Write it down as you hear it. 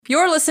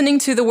You're listening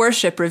to The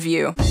Worship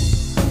Review,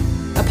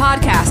 a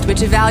podcast which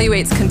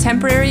evaluates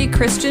contemporary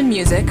Christian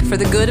music for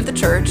the good of the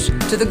church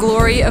to the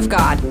glory of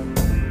God.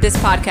 This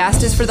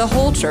podcast is for the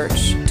whole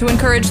church to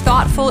encourage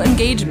thoughtful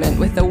engagement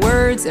with the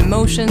words,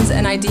 emotions,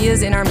 and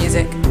ideas in our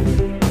music.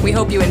 We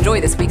hope you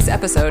enjoy this week's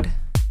episode.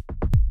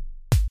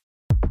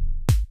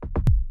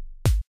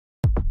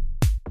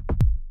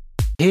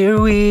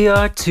 Here we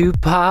are to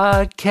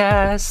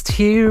podcast,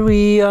 here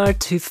we are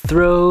to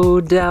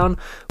throw down.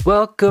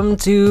 Welcome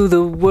to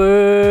the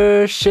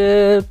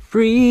Worship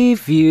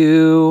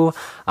Review.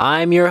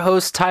 I'm your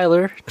host,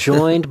 Tyler,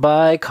 joined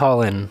by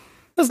Colin.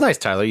 That's nice,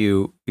 Tyler.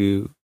 You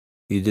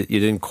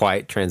didn't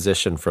quite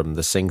transition from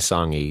the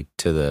sing-songy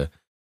to the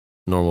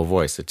normal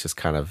voice. It just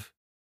kind of,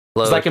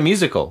 it's like a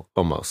musical,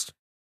 almost.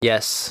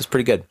 Yes. It's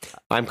pretty good.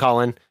 I'm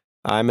Colin.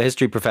 I'm a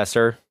history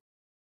professor.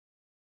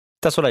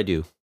 That's what I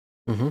do.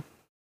 Mm-hmm.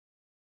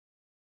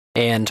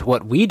 And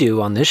what we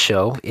do on this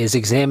show is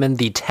examine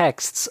the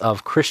texts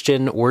of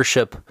Christian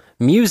worship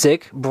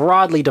music,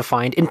 broadly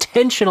defined,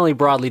 intentionally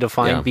broadly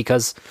defined,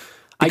 because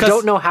I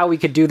don't know how we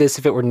could do this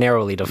if it were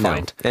narrowly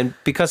defined. No. And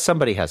because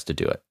somebody has to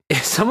do it.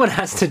 Someone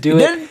has to do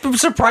it. Then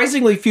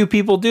surprisingly few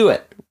people do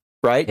it,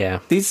 right? Yeah.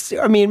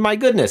 My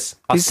goodness.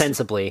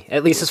 Ostensibly,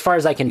 at least as far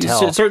as I can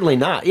tell. Certainly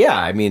not.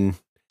 Yeah,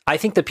 I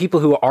think the people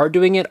who are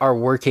doing it are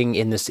working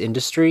in this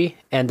industry,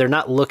 and they're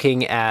not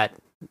looking at...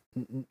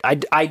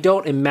 I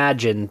don't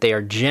imagine they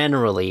are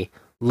generally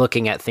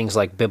looking at things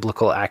like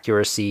biblical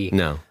accuracy,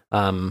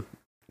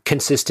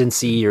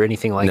 consistency, or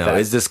anything like that.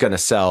 Is this going to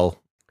sell?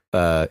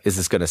 Is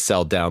this going to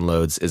sell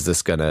downloads? Is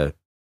this going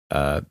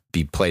to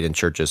be played in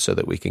churches so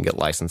that we can get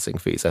licensing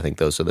fees? I think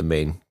those are the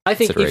main. I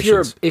think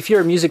if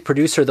you're a music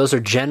producer, those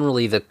are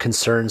generally the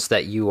concerns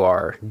that you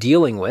are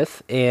dealing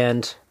with,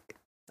 and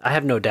I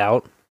have no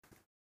doubt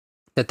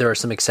that there are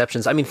some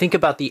exceptions. I mean, think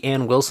about the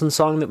Ann Wilson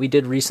song that we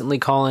did recently,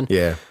 Colin.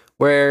 Yeah.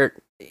 Where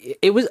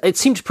it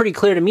seemed pretty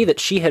clear to me that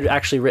she had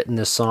actually written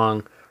this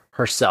song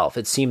herself.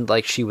 It seemed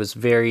like she was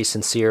very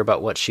sincere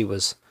about what she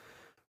was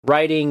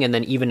writing, and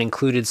then even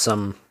included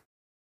some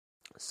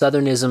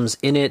Southernisms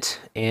in it,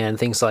 and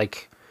things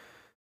like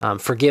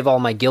 "Forgive All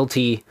My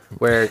Guilty,"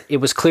 where it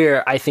was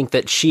clear, I think,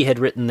 that she had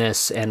written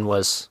this and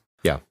was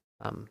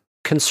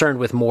concerned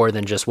with more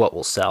than just what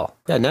will sell.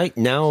 Yeah,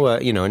 now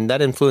and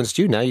that influenced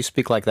you. Now you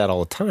speak like that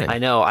all the time. I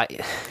know. I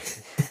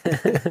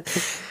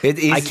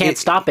can't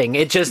stopping.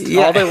 It just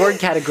all the word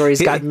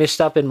categories got mixed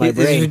up in my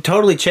brain. You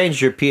totally changed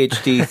your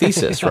PhD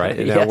thesis, right?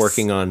 And now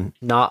working on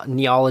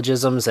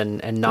neologisms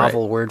and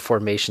novel word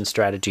formation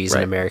strategies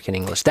in American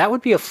English. That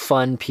would be a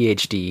fun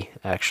PhD,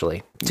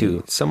 actually.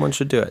 Someone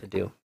should do it.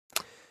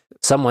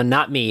 Someone,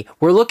 not me.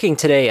 We're looking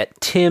today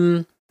at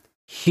Tim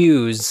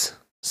Hughes'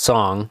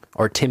 song,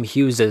 or Tim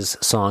Hughes's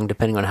song,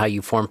 depending on how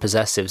you form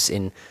possessives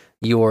in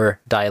your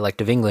dialect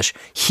of English.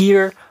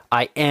 Here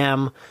I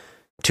am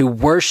to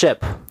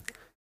worship.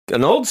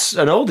 An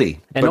oldie.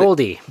 But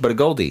a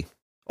goldie.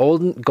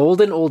 Golden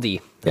oldie,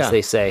 as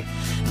they say.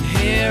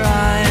 Here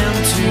I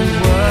am to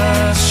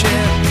worship.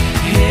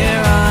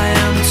 Here I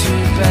am to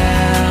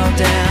bow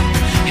down.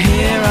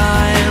 Here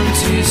I am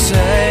to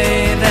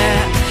say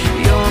that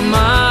you're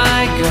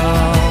my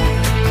God.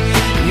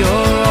 You're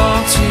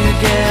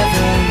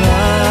altogether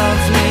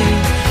lovely,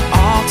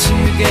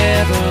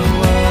 altogether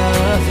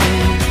worthy,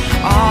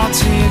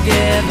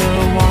 altogether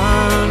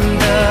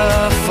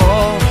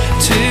wonderful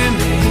to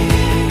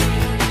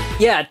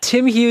me. Yeah,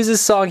 Tim Hughes'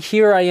 song,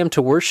 Here I Am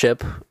to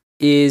Worship,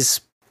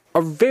 is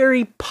a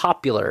very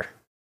popular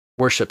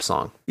worship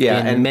song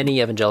in many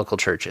evangelical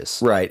churches.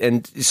 Right,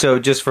 and so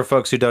just for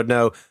folks who don't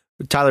know,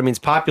 Tyler means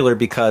popular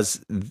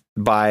because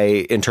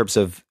in terms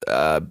of,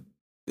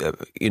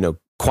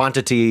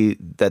 quantity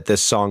that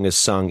this song is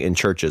sung in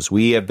churches.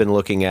 We have been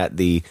looking at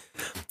the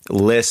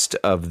list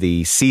of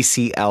the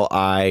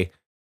CCLI,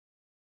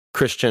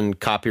 Christian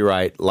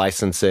Copyright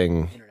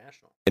Licensing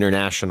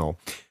International,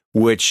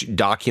 which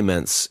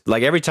documents,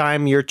 like every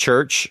time your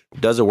church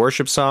does a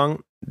worship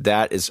song,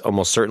 that is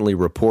almost certainly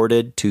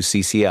reported to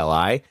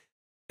CCLI.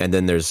 And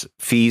then there's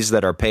fees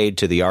that are paid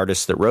to the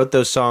artists that wrote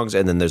those songs.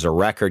 And then there's a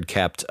record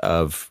kept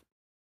of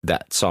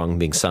that song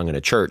being sung in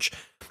a church.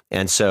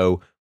 And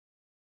so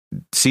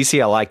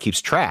CCLI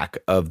keeps track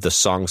of the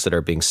songs that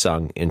are being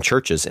sung in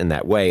churches in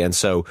that way. And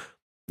so,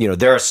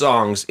 there are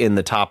songs in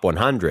the top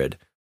 100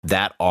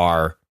 that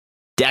are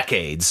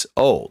decades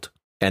old.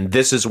 And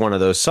this is one of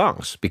those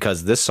songs,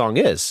 because this song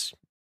is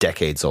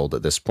decades old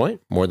at this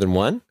point, more than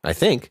one, I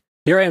think.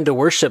 Here I Am to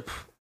Worship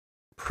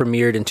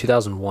premiered in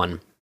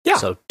 2001. Yeah.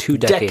 So 2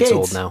 decades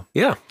old now.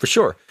 Yeah, for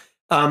sure.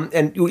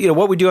 And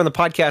what we do on the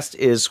podcast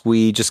is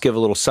we just give a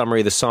little summary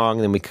of the song,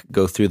 and then we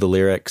go through the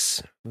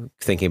lyrics,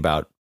 thinking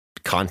about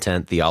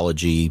content,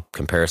 theology,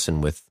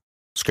 comparison with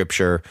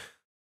scripture,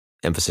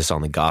 emphasis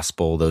on the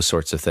gospel, those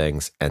sorts of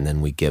things. And then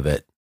we give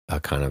it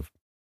a kind of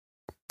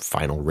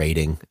final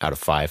rating out of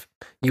 5.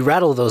 You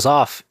rattle those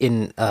off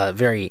in a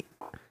very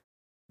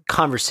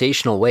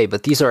conversational way,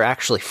 but these are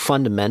actually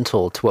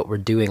fundamental to what we're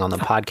doing on the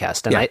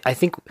podcast. And I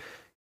think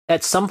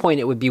at some point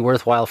it would be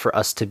worthwhile for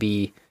us to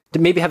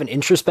maybe have an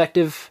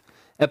introspective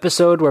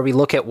episode where we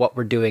look at what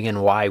we're doing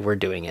and why we're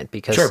doing it,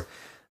 because Sure.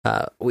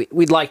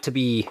 We'd like to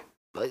be,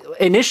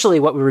 initially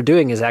what we were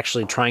doing is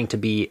actually trying to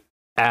be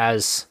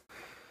as,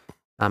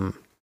 I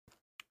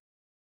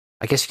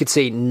guess you could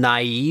say,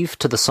 naive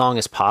to the song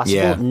as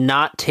possible,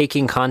 not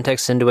taking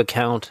context into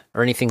account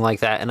or anything like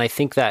that. And I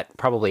think that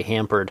probably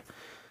hampered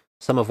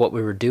some of what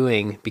we were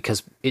doing,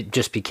 because it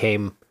just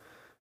became,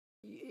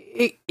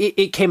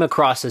 it came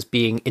across as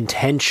being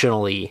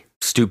intentionally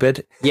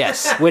Stupid.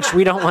 yes, which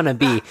we don't want to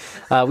be.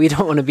 We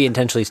don't want to be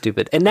intentionally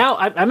stupid. And now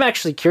I'm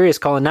actually curious,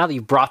 Colin, now that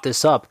you've brought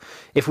this up,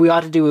 if we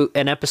ought to do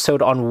an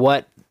episode on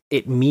what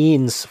it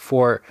means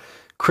for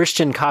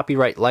Christian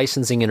Copyright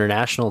Licensing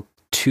International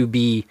to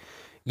be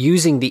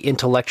using the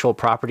intellectual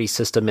property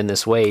system in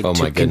this way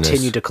to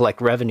continue to collect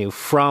revenue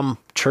from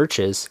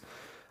churches.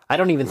 I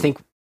don't even think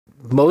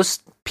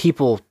most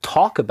people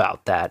talk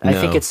about that. I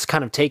think it's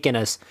kind of taken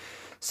as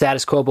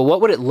status quo, but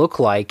what would it look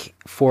like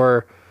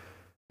for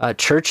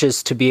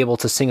churches to be able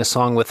to sing a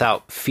song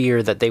without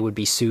fear that they would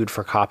be sued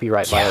for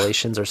copyright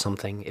violations or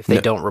something if they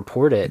don't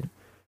report it?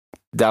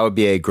 That would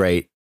be a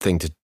great thing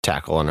to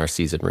tackle on our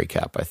season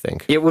recap, I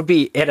think. It would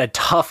be a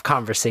tough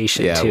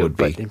conversation too, it would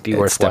be. But it'd be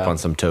worthwhile. Step on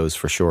some toes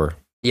for sure.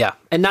 Yeah,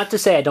 and not to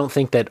say I don't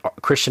think that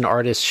Christian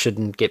artists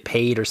shouldn't get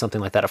paid or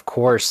something like that. Of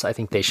course, I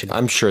think they should.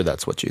 I'm sure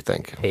that's what you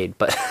think. Paid,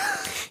 but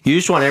you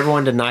just want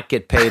everyone to not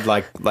get paid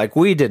like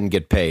we didn't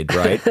get paid,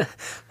 right?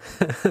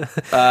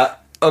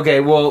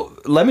 Okay, well,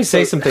 let me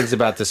say some things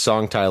about this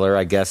song, Tyler,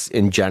 I guess,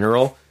 in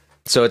general.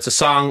 So it's a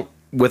song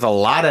with a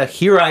lot of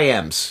here I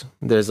ams.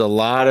 There's a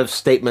lot of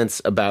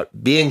statements about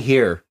being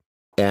here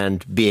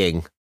and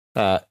being.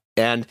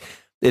 And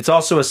it's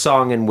also a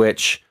song in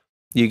which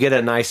you get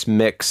a nice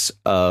mix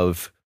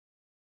of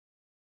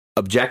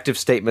objective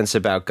statements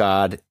about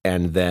God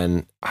and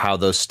then how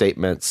those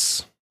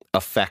statements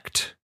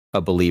affect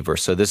a believer.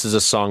 So this is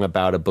a song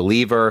about a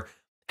believer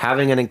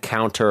having an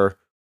encounter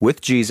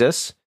with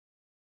Jesus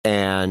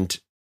and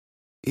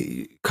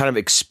kind of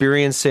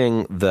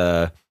experiencing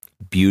the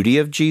beauty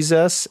of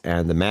Jesus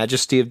and the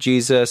majesty of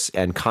Jesus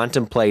and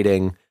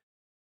contemplating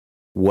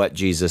what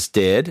Jesus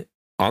did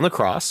on the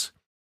cross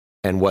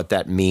and what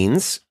that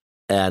means,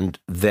 and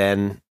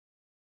then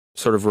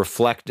sort of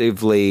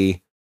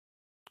reflectively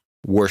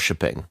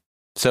worshiping.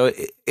 So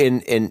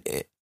in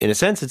a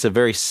sense, it's a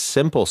very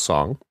simple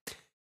song.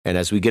 And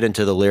as we get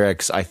into the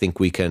lyrics, I think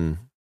we can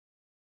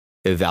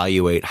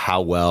evaluate how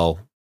well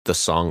the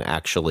song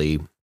actually,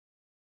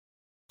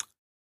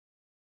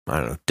 I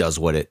don't know, does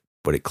what it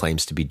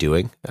claims to be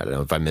doing. I don't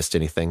know if I missed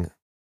anything.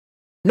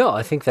 No,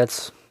 I think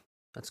that's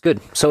good.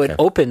 So it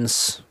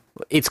opens,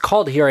 it's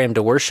called Here I Am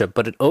to Worship,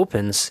 but it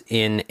opens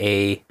in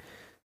a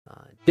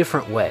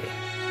different way.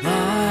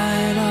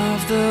 Light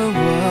of the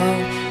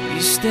world,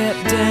 you step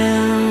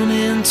down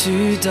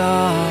into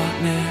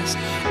darkness.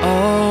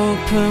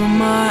 Open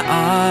my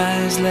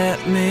eyes,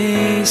 let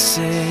me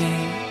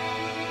see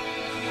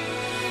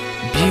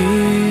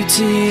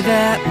beauty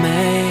that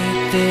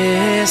made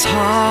this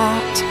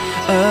heart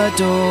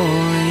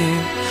adore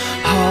you.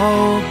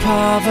 Hope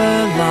of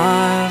a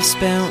life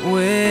spent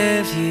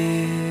with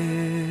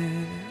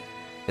you.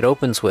 It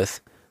opens with,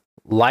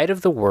 light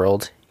of the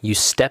world, you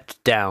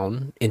stepped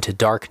down into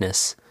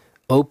darkness,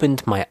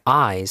 opened my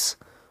eyes,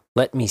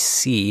 let me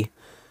see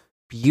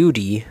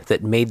beauty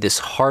that made this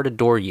heart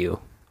adore you,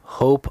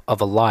 hope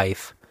of a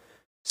life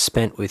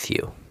spent with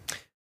you.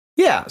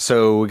 Yeah,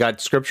 so we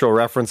got scriptural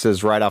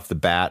references right off the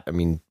bat. I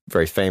mean,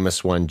 very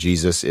famous one,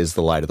 Jesus is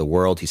the light of the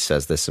world. He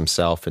says this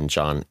himself in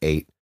John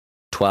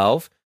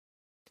 8:12.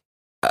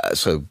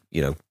 So,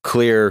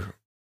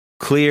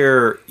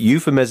 clear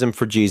euphemism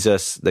for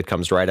Jesus that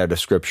comes right out of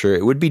Scripture.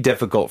 It would be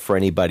difficult for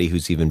anybody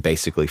who's even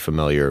basically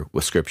familiar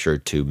with Scripture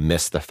to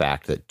miss the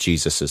fact that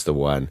Jesus is the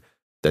one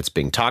that's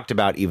being talked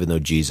about, even though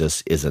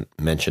Jesus isn't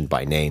mentioned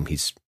by name.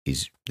 He's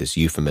this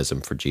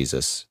euphemism for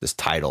Jesus, this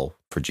title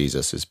for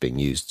Jesus is being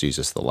used,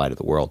 Jesus, the light of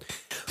the world.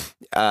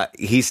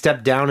 He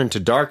stepped down into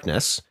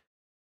darkness.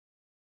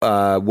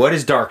 What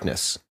is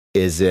darkness?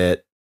 Is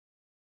it,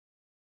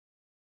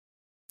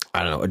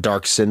 I don't know, a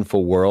dark,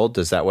 sinful world?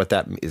 Is that what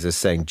that is? It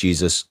saying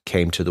Jesus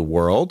came to the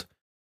world?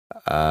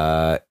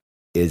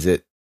 Is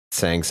it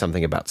saying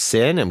something about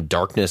sin? And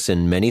darkness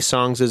in many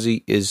songs is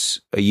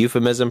a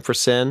euphemism for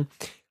sin.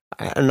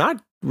 I'm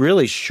not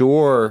really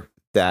sure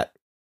that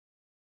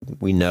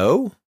we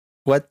know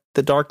what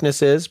the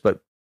darkness is,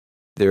 but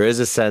there is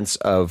a sense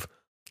of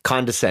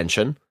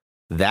condescension.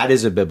 That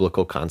is a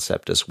biblical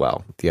concept as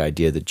well. The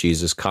idea that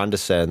Jesus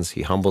condescends,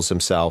 he humbles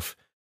himself,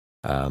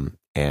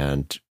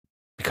 and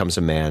becomes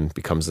a man,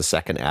 becomes the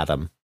second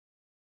Adam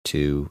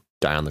to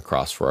die on the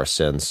cross for our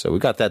sins. So we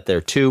got that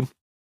there too.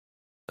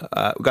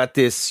 We got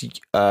this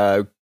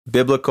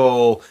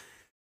biblical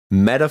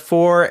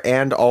metaphor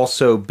and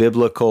also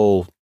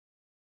biblical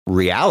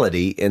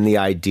reality in the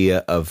idea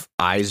of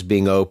eyes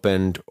being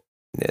opened.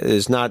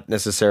 There's not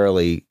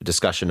necessarily a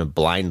discussion of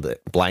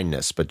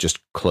blindness, but just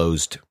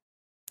closed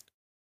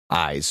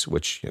eyes,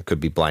 which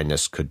could be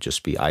blindness, could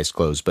just be eyes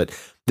closed. But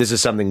this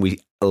is something we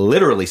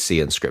literally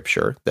see in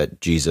Scripture, that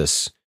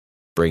Jesus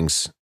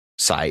brings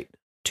sight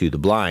to the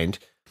blind.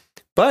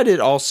 But it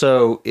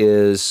also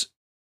is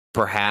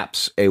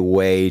perhaps a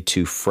way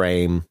to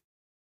frame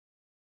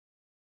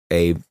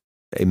a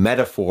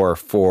metaphor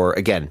for,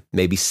 again,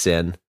 maybe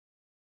sin,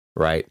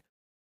 right?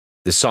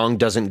 The song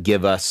doesn't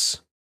give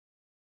us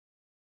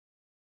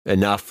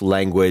enough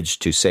language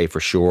to say for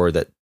sure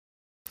that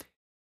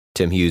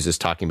Tim Hughes is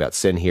talking about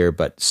sin here,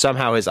 but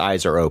somehow his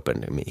eyes are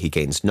open. I mean, he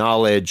gains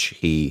knowledge.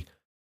 He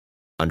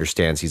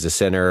understands he's a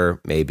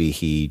sinner. Maybe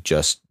he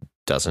just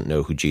doesn't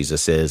know who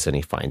Jesus is and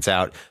he finds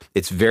out.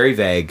 It's very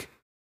vague,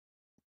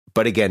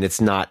 but again,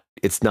 it's not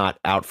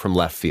out from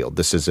left field.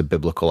 This is a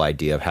biblical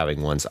idea of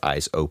having one's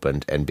eyes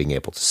opened and being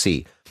able to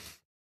see.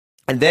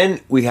 And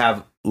then we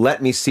have,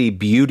 let me see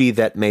beauty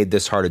that made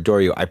this heart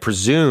adore you. I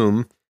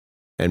presume,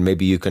 and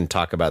maybe you can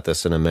talk about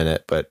this in a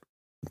minute, but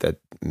that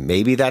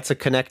maybe that's a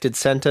connected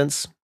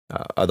sentence.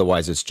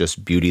 Otherwise, it's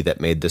just beauty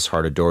that made this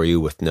heart adore you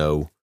with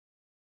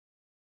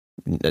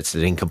it's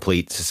an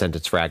incomplete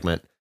sentence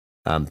fragment.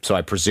 So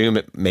I presume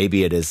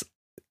maybe it is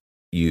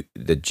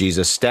that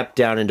Jesus stepped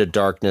down into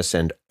darkness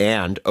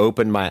and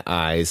opened my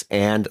eyes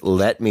and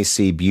let me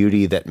see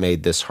beauty that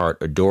made this heart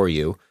adore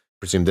you.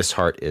 Presume this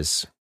heart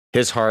is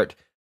his heart.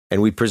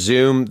 And we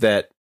presume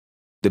that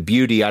the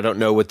beauty, I don't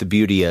know what the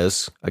beauty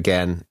is.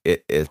 Again,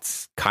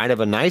 it's kind of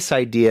a nice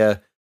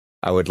idea.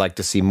 I would like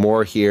to see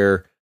more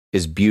here.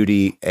 Is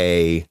beauty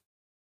a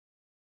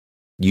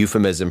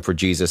euphemism for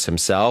Jesus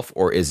himself,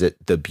 or is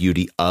it the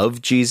beauty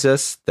of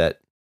Jesus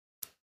that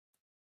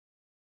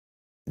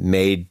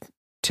made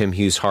Tim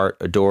Hughes' heart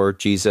adore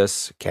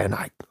Jesus? Again,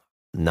 I'm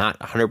not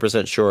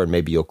 100% sure, and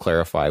maybe you'll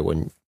clarify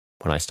when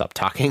I stop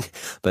talking.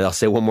 But I'll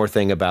say one more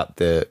thing about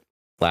the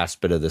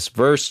last bit of this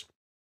verse,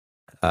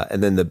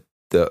 and then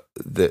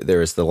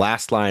there is the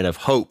last line of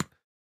hope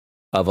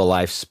of a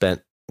life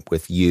spent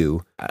with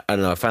you. I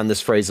don't know. I found this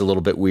phrase a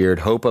little bit weird.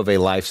 Hope of a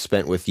life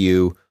spent with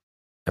you.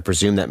 I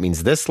presume that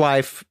means this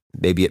life.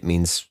 Maybe it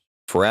means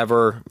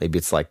forever. Maybe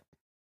it's like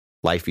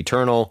life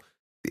eternal.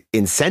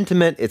 In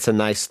sentiment, it's a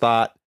nice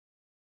thought.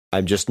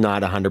 I'm just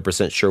not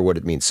 100% sure what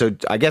it means. So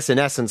I guess in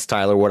essence,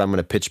 Tyler, what I'm going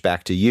to pitch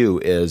back to you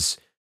is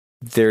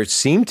there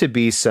seem to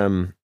be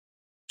some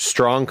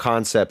strong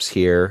concepts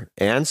here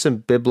and some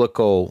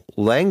biblical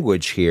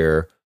language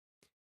here,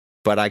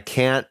 but I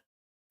can't,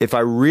 if I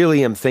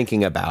really am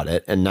thinking about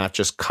it and not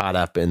just caught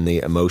up in the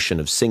emotion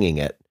of singing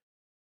it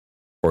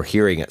or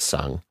hearing it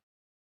sung,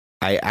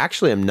 I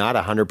actually am not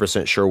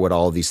 100% sure what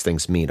all of these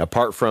things mean,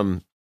 apart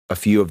from a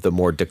few of the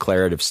more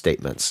declarative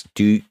statements.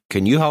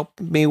 Can you help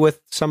me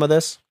with some of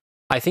this?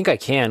 I think I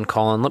can,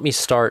 Colin. Let me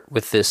start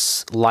with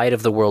this light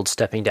of the world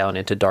stepping down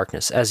into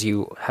darkness. As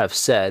you have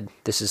said,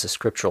 this is a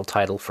scriptural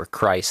title for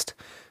Christ,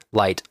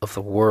 light of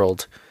the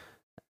world.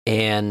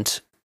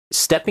 And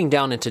stepping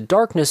down into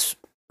darkness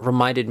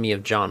reminded me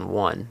of John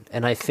 1.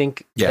 And I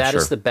think that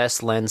is the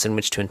best lens in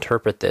which to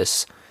interpret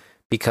this,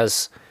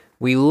 because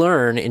we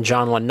learn in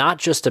John 1 not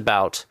just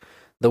about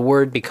the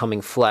Word becoming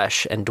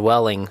flesh and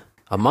dwelling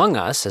among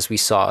us, as we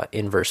saw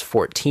in verse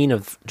 14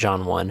 of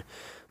John 1,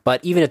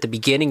 but even at the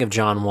beginning of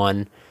John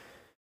 1,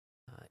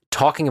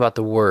 talking about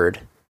the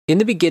Word. In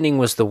the beginning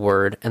was the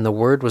Word, and the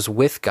Word was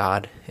with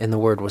God, and the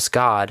Word was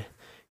God.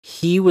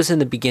 He was in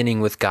the beginning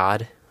with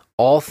God.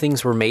 All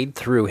things were made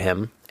through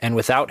him, and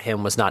without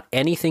him was not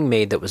anything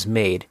made that was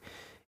made.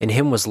 In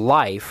him was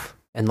life,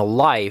 and the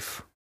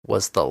life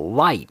was the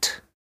light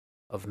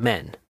of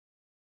men.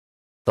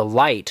 The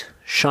light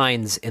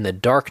shines in the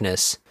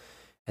darkness,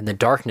 and the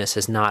darkness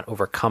has not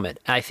overcome it.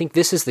 And I think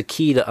this is the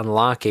key to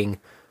unlocking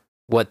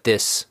what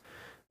this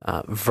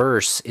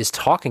verse is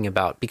talking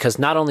about, because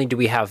not only do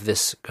we have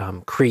this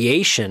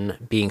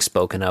creation being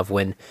spoken of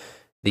when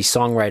the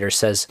songwriter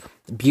says,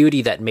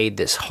 beauty that made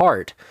this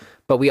heart,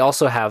 but we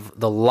also have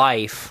the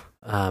life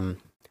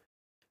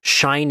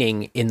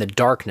shining in the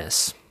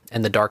darkness,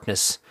 and the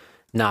darkness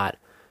not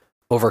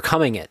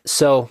overcoming it.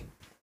 So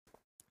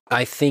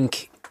I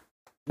think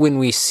when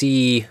we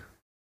see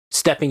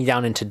stepping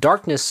down into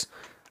darkness,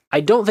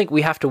 I don't think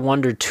we have to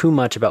wonder too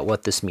much about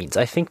what this means.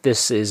 I think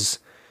this is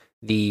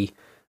the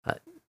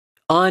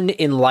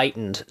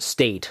unenlightened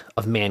state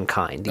of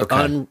mankind,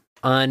 the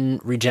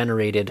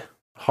unregenerated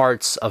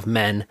hearts of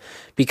men,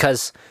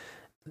 because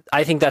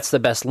I think that's the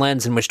best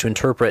lens in which to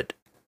interpret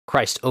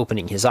Christ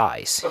opening his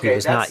eyes. He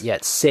was not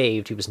yet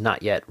saved. He was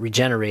not yet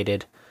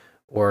regenerated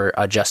or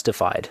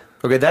justified.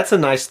 Okay, that's a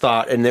nice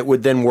thought, and it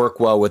would then work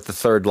well with the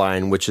third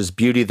line, which is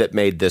beauty that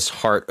made this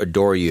heart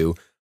adore you,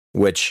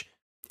 which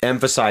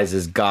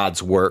emphasizes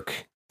God's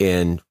work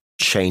in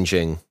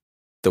changing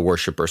the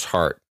worshiper's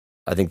heart.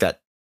 I think that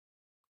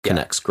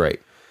connects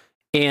great.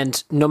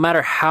 And no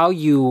matter how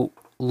you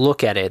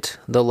look at it,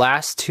 the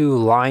last two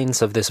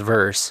lines of this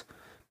verse,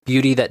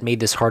 beauty that made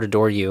this heart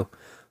adore you,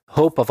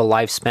 hope of a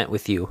life spent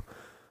with you,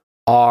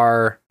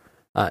 are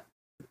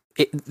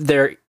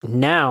they're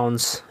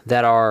nouns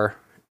that are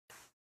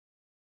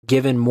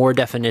given more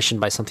definition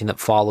by something that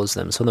follows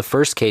them. So in the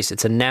first case,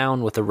 it's a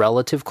noun with a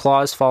relative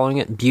clause following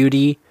it,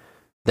 beauty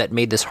that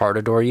made this heart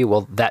adore you.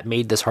 Well, that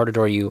made this heart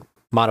adore you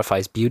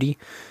modifies beauty.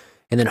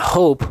 And then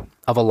hope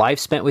of a life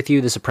spent with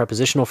you, this is a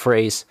prepositional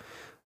phrase,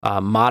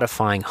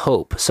 modifying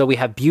hope. So we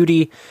have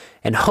beauty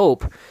and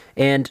hope,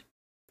 and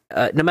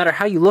no matter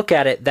how you look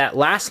at it, that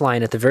last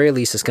line at the very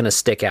least is going to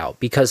stick out,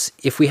 because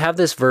if we have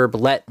this verb,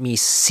 let me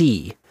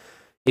see,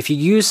 if you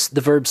use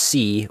the verb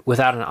see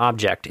without an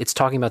object, it's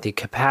talking about the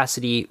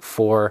capacity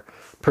for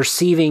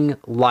perceiving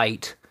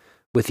light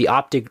with the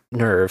optic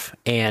nerve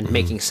and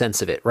making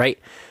sense of it, right?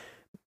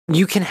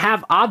 You can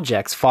have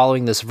objects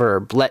following this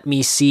verb. Let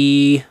me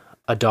see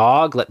a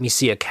dog, let me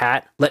see a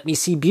cat, let me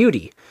see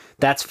beauty.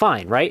 That's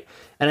fine, right?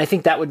 And I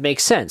think that would make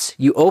sense.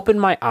 You open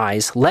my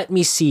eyes, let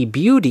me see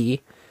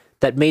beauty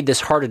that made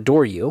this heart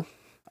adore you.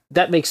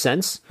 That makes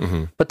sense.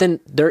 But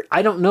then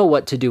I don't know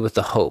what to do with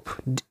the hope.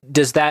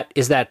 Is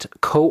that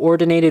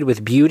coordinated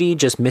with beauty,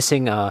 just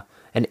missing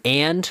an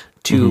and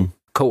to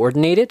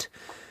coordinate it?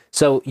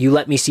 So you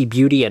let me see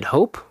beauty and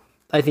hope?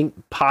 I think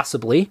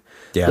possibly.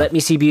 Yeah. Let me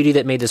see beauty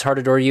that made this heart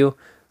adore you.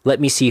 Let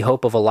me see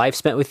hope of a life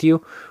spent with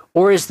you.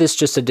 Or is this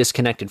just a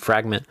disconnected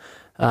fragment?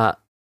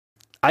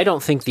 I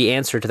don't think the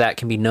answer to that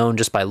can be known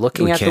just by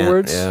looking at the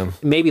words. Yeah.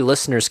 Maybe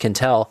listeners can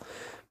tell.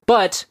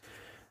 But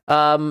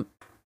at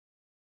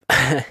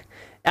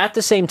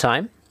the same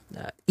time,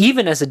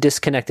 even as a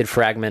disconnected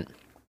fragment,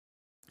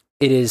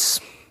 it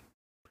is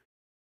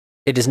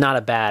not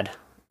a bad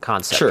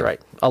concept, right?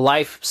 A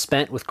life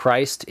spent with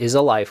Christ is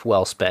a life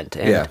well spent,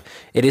 and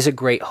it is a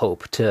great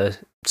hope to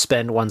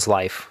spend one's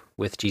life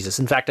with Jesus.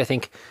 In fact, I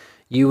think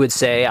you would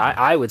say,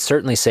 I would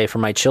certainly say for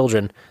my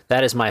children,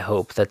 that is my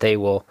hope, that they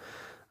will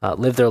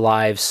live their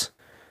lives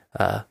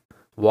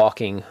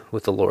walking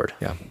with the Lord.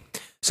 Yeah.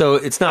 So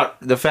it's not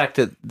the fact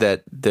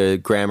that the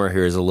grammar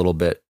here is a little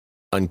bit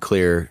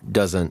unclear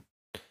doesn't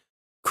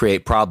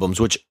create problems,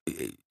 which,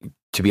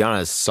 to be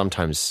honest,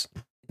 sometimes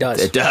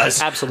it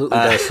does. Absolutely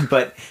does.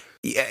 But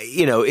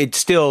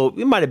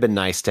it might have been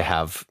nice to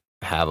have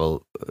a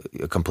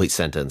complete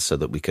sentence so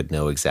that we could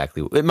know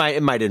exactly. It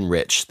might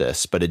enrich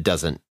this, but it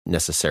doesn't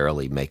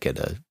necessarily make it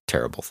a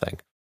terrible thing.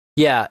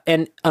 Yeah,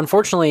 and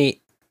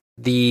unfortunately,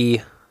 the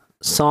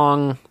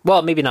song.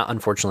 Well, maybe not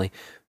unfortunately.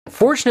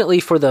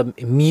 Fortunately for the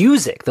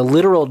music, the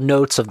literal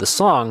notes of the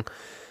song,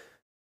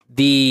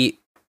 the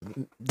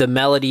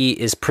melody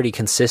is pretty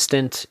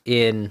consistent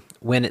in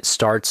when it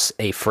starts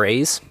a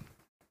phrase.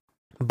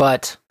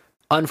 But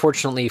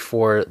unfortunately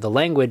for the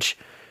language,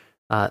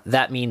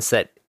 that means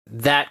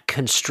that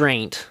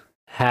constraint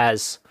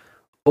has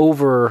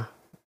overridden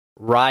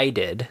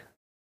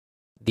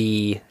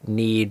the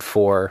need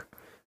for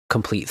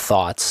complete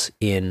thoughts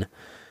in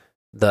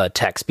the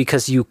text,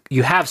 because you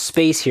have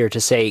space here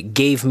to say,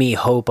 gave me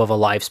hope of a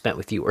life spent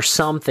with you, or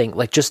something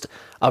like just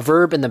a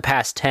verb in the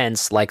past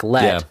tense, like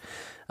let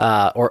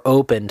or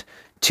opened,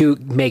 to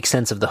make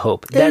sense of the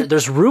hope.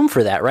 There's room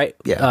for that, right?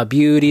 Yeah.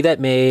 Beauty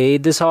that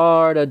made this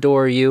heart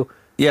adore you.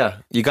 Yeah,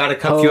 you got a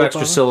few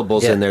extra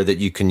syllables in there that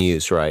you can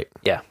use, right?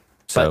 Yeah,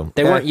 so but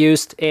they weren't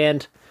used,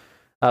 and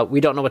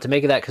we don't know what to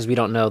make of that because we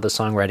don't know the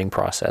songwriting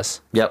process.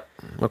 Yep.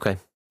 Okay.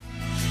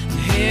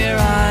 Here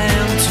I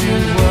am to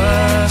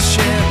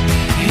worship.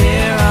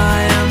 Here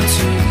I am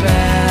to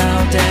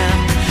bow down.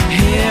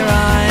 Here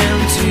I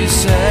am to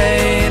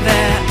say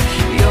that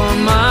you're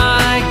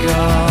my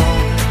God.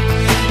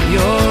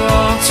 You're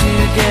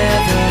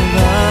altogether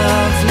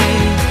lovely,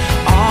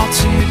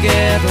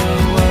 altogether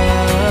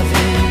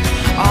worthy,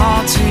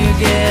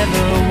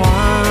 altogether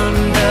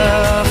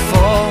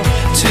wonderful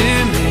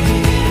to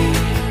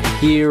me.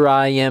 Here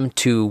I am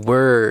to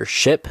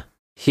worship.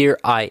 Here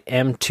I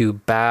am to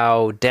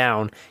bow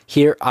down.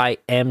 Here I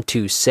am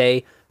to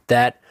say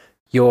that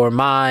you're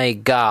my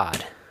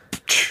God.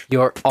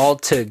 You're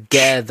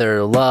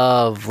altogether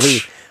lovely,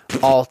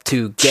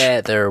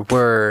 altogether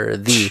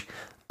worthy,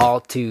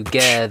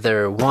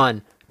 altogether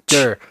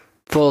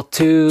wonderful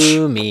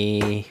to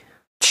me.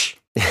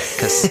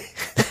 Because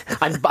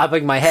I'm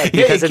bobbing my head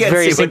because it's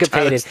very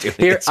syncopated.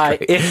 Here I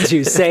am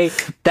to say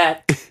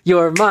that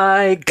you're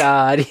my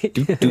God.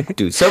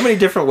 So many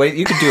different ways.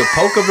 You could do a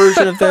polka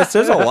version of this.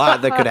 There's a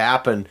lot that could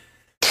happen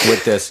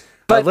with this.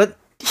 But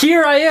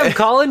here I am,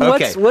 Colin.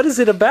 Okay. What is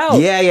it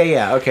about?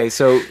 Yeah. Okay,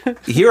 so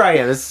here I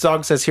am. This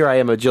song says here I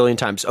am a jillion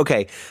times.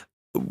 Okay.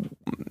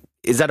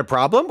 Is that a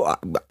problem?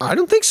 I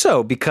don't think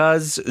so,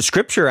 because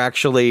Scripture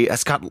actually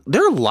has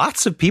there are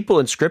lots of people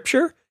in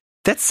Scripture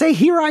that say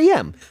here I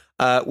am.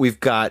 We've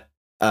got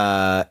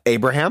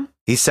Abraham.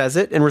 He says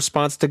it in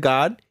response to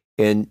God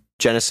in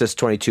Genesis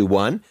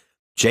 22:1.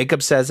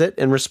 Jacob says it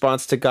in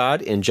response to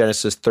God in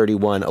Genesis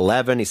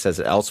 31:11. He says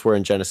it elsewhere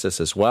in Genesis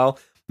as well.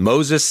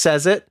 Moses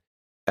says it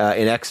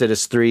in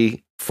Exodus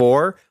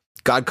 3:4.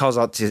 God calls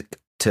out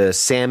to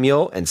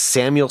Samuel, and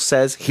Samuel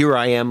says, "Here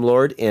I am,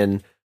 Lord,"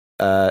 in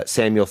 1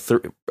 Samuel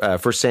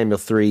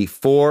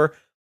 3:4.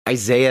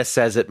 Isaiah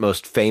says it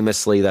most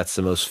famously. That's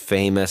the most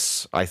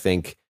famous, I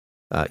think.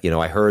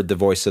 I heard the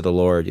voice of the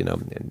Lord,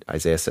 and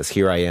Isaiah says,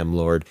 "Here I am,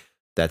 Lord."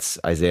 That's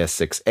Isaiah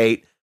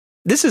 6:8.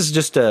 This is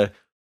just a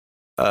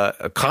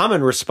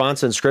common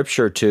response in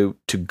Scripture to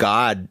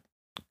God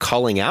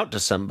calling out to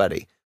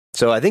somebody.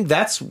 So I think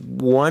that's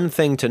one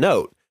thing to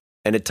note,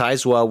 and it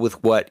ties well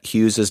with what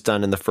Hughes has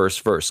done in the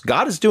first verse.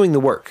 God is doing the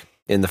work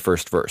in the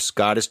first verse.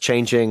 God is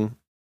changing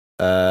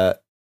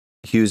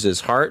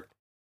Hughes's heart,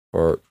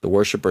 or the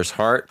worshiper's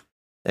heart,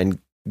 and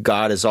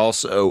God is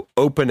also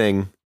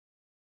opening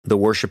the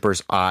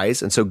worshiper's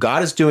eyes. And so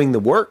God is doing the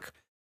work,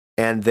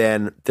 and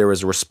then there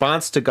is a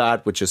response to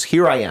God, which is,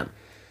 here I am.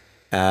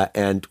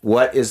 And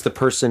what is the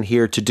person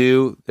here to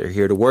do? They're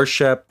here to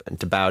worship and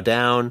to bow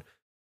down,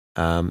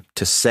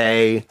 to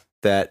say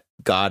that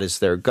God is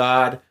their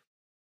God.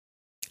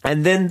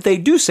 And then they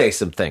do say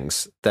some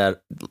things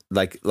that,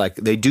 like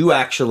they do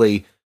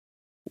actually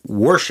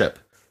worship.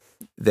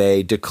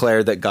 They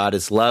declare that God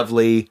is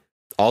lovely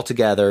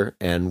altogether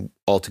and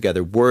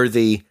altogether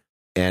worthy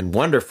and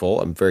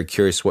wonderful. I'm very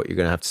curious what you're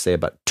going to have to say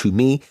about to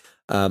me,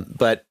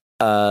 but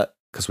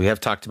because we have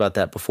talked about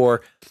that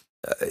before.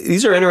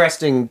 These are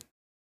interesting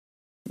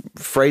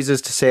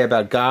phrases to say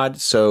about God.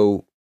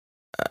 So,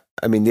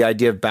 I mean, the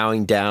idea of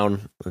bowing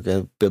down,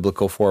 a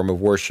biblical form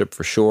of worship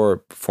for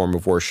sure, a form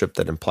of worship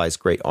that implies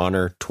great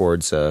honor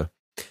towards a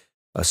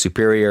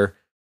superior.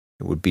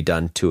 It would be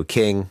done to a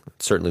king.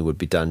 It certainly would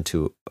be done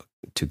to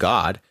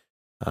God.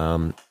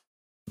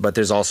 But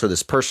there's also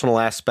this personal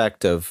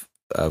aspect of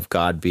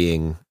God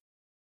being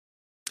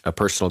a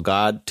personal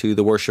God to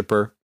the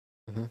worshiper,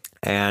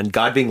 and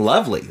God being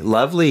lovely.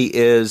 Lovely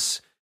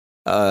is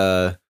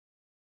we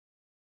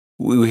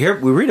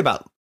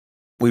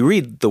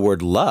read the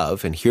word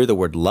love and hear the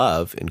word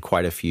love in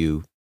quite a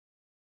few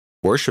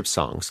worship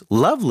songs.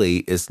 Lovely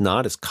is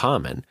not as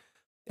common,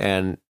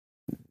 and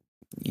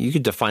you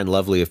could define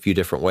lovely a few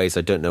different ways.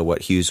 I don't know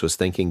what Hughes was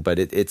thinking, but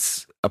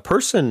it's a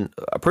person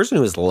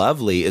who is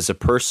lovely is a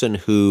person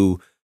who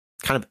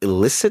kind of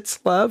elicits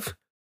love.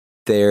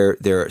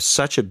 They're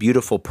such a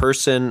beautiful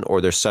person,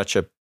 or they're such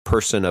a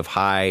person of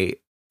high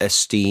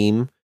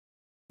esteem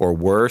or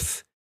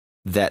worth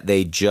that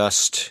they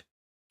just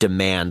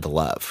demand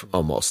love,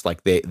 almost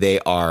like they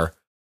are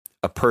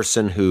a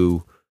person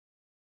who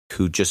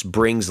just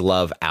brings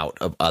love out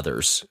of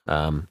others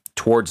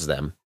towards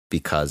them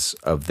because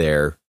of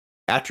their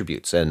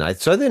attributes. And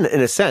so then,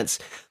 in a sense,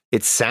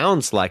 it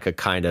sounds like a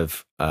kind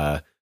of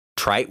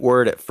trite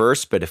word at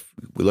first, but if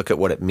we look at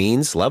what it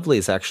means, lovely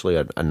is actually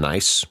a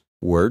nice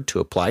word to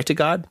apply to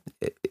God,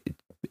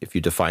 if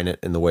you define it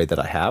in the way that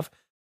I have.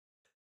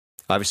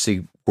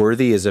 Obviously,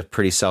 worthy is a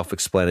pretty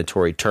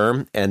self-explanatory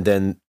term, and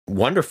then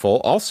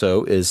wonderful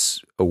also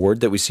is a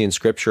word that we see in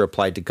Scripture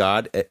applied to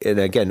God. And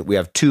again, we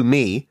have to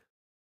me,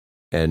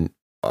 and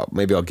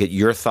maybe I'll get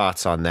your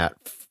thoughts on that,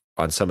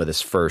 on some of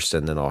this first,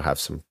 and then I'll have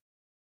some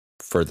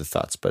further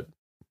thoughts. But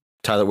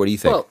Tyler, what do you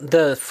think? Well,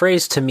 the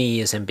phrase to me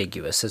is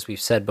ambiguous, as we've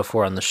said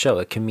before on the show.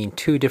 It can mean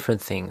two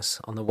different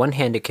things. On the one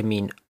hand, it can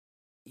mean,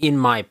 in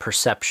my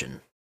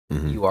perception,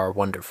 you are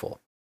wonderful.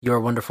 You are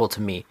wonderful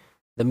to me.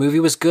 The movie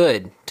was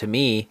good to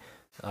me,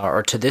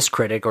 or to this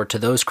critic, or to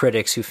those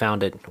critics who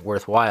found it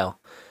worthwhile.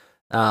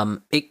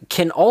 It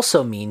can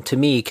also mean, to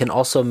me,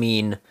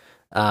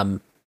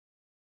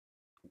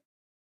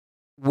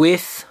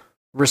 with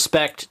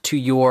respect to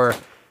your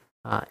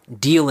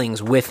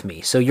dealings with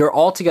me. So you're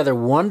altogether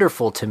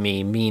wonderful to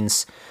me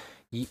means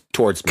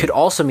towards me. Could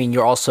also mean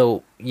you're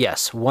also,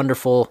 yes,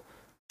 wonderful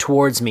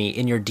towards me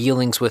in your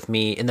dealings with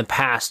me. In the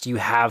past, you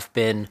have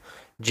been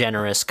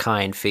generous,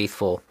 kind,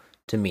 faithful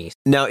to me.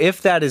 Now,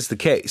 if that is the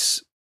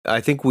case, I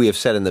think we have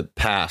said in the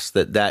past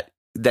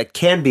that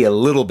can be a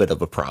little bit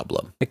of a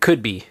problem. It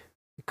could be.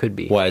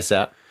 Why is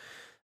that?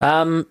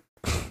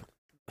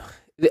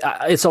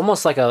 It's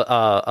almost like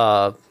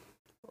a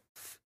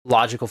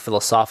logical,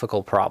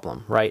 philosophical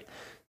problem, right?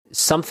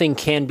 Something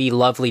can be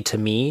lovely to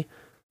me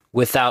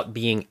without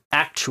being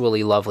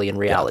actually lovely in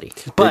reality.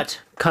 Yeah.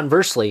 But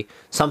conversely,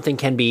 something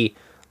can be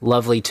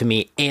lovely to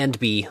me and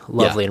be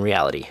lovely in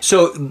reality.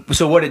 So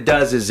what it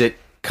does is it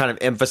kind of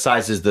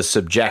emphasizes the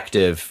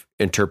subjective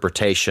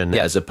interpretation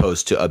as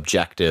opposed to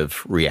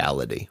objective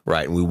reality,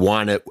 right? And we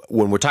want it,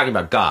 when we're talking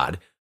about God,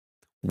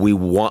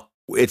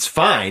 it's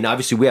fine.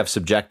 Obviously, we have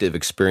subjective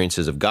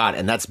experiences of God,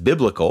 and that's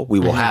biblical. We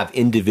will have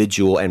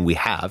individual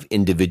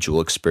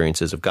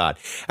experiences of God.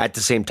 At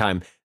the same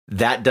time,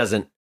 that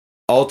doesn't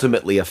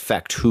ultimately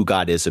affect who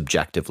God is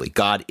objectively.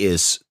 God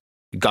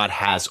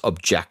has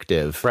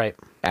objective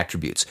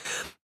attributes.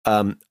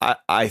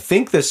 I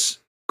think this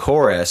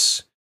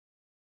chorus,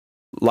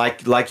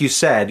 like you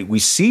said, we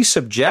see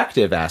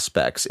subjective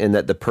aspects in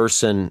that the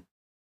person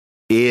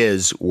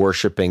is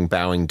worshiping,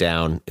 bowing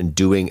down, and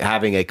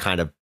having a kind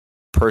of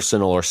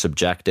personal or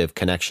subjective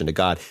connection to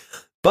God.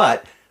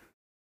 But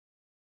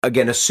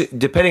again,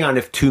 depending on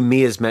if to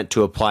me is meant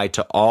to apply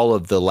to all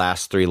of the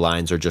last three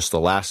lines or just the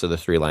last of the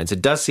three lines,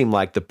 it does seem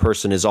like the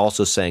person is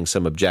also saying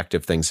some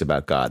objective things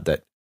about God,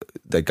 that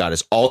God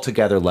is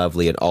altogether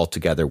lovely and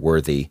altogether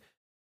worthy.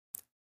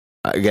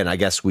 Again, I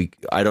guess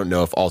I don't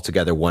know if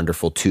altogether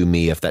wonderful to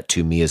me, if that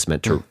to me is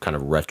meant to kind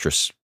of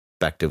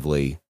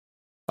retrospectively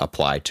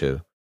apply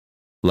to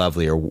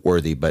lovely or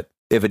worthy, but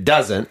if it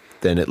doesn't,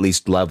 then at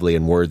least lovely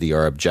and worthy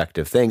are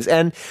objective things.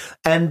 And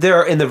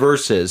there in the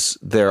verses,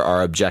 there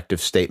are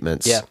objective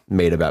statements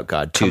made about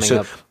God too.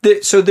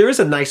 So there is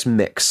a nice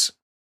mix,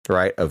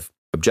 right, of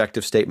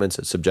objective statements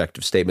and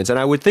subjective statements. And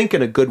I would think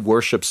in a good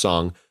worship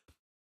song,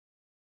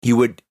 you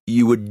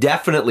would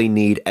definitely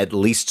need at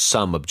least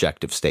some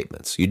objective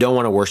statements. You don't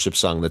want a worship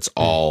song that's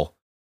all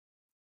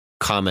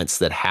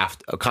comments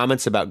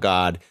about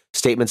God,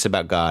 statements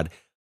about God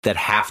that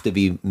have to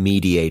be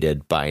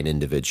mediated by an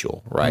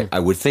individual, right? I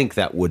would think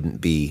that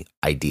wouldn't be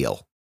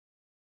ideal.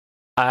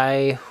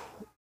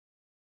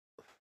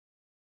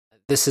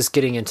 This is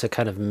getting into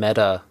kind of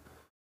meta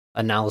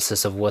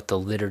analysis of what the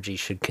liturgy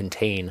should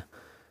contain,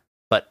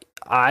 but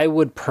I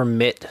would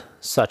permit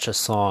such a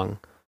song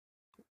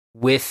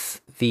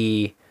with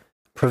the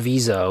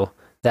proviso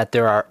that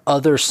there are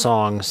other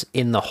songs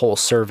in the whole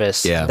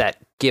service that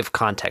give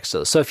context to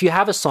those. So if you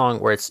have a song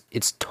where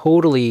it's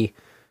totally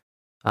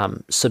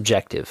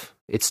subjective,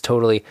 it's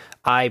totally,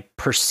 I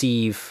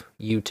perceive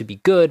you to be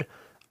good,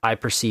 I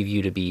perceive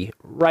you to be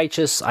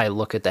righteous, I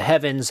look at the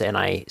heavens and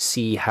I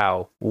see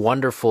how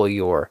wonderful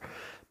your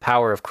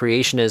power of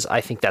creation is,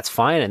 I think that's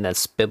fine, and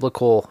that's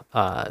biblical.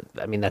 I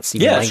mean, that's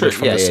even language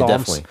from the Psalms.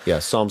 Definitely. Yeah,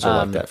 Psalms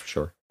are like that for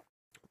sure.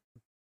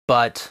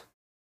 But,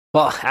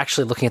 well,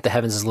 actually looking at the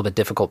heavens is a little bit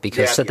difficult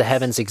because the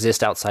heavens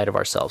exist outside of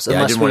ourselves.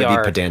 Yeah, I didn't want to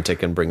be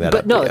pedantic and bring that up.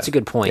 But no, that's a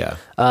good point.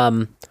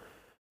 Yeah.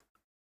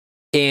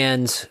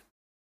 And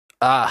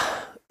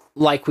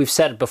like we've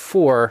said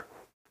before,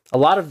 a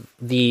lot of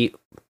the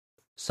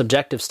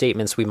subjective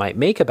statements we might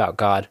make about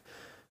God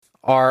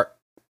are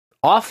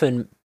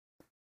often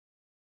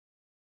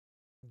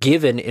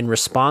given in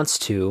response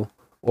to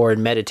or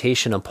in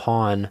meditation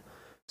upon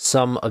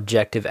some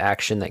objective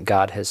action that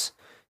God has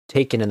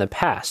taken in the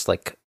past,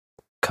 like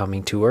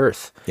coming to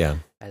earth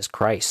as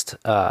Christ,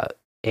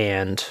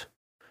 and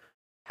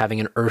having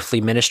an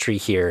earthly ministry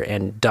here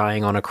and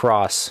dying on a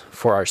cross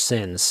for our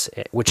sins,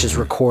 which is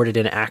recorded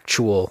in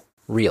actual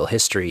real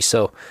history.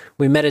 So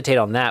we meditate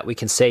on that. We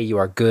can say, you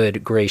are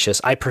good,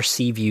 gracious. I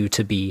perceive you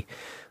to be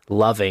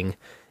loving,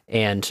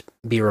 and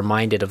be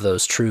reminded of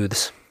those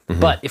truths.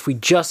 But if we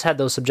just had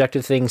those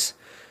subjective things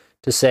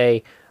to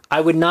say,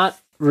 I would not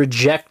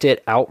reject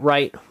it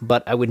outright,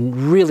 but I would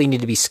really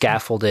need to be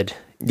scaffolded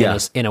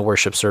in a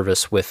worship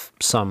service with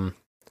some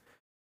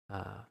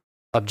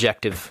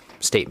objective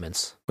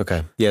statements.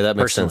 Okay. Yeah, that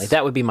makes sense.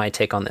 That would be my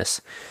take on this.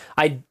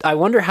 I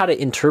wonder how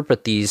to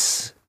interpret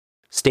these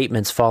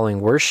statements following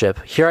worship.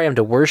 Here I am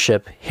to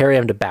worship, here I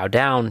am to bow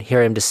down,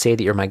 here I am to say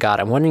that you're my God.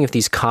 I'm wondering if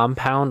these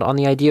compound on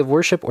the idea of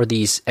worship or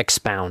these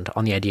expound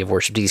on the idea of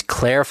worship. Do these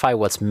clarify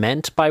what's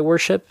meant by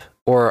worship?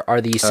 Or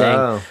are these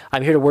saying,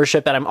 I'm here to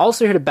worship, and I'm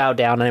also here to bow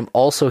down, and I'm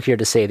also here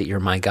to say that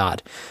you're my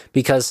God?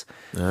 Because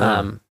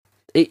I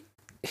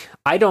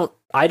don't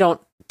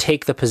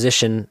take the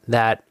position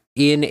that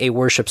in a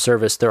worship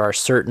service there are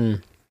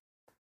certain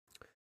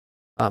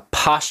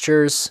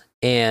postures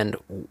and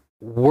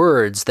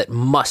words that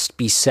must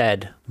be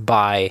said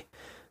by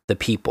the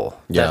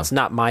people. That's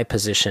not my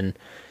position.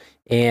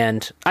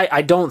 And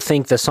I don't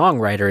think the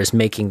songwriter is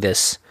making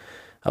this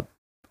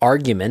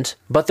argument,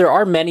 but there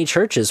are many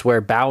churches where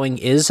bowing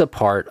is a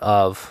part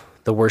of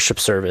the worship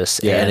service.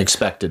 And an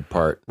expected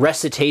part.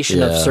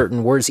 Recitation of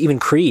certain words, even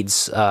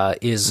creeds,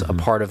 is a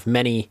part of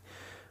many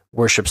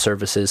worship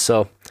services.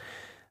 So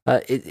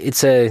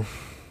it's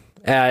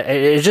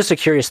just a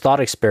curious thought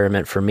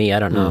experiment for me. I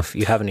don't know if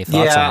you have any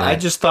thoughts on that. I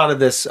just thought of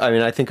this. I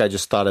mean, I think I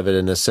just thought of it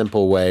in a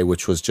simple way,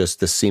 which was just,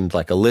 this seemed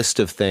like a list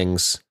of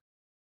things,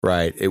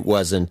 right? It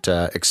wasn't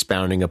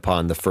expounding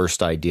upon the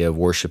first idea of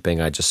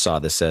worshiping. I just saw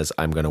this as,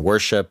 I'm going to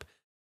worship,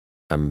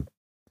 I'm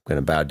going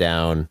to bow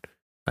down,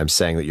 I'm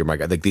saying that you're my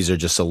God. Like, these are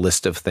just a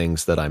list of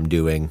things that I'm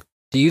doing.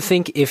 Do you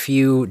think if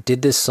you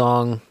did this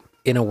song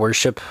in a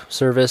worship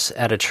service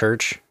at a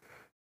church,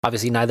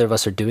 obviously neither of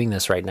us are doing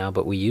this right now,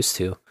 but we used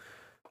to,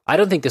 I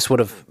don't think this would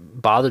have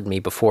bothered me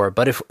before,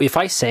 but if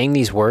I sang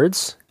these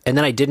words and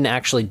then I didn't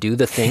actually do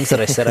the things that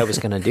I said I was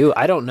going to do,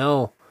 I don't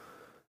know.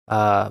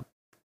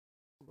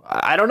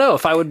 I don't know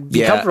if I would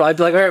be comfortable. I'd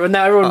be like, all right, well,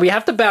 now everyone, we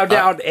have to bow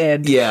down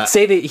and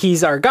say that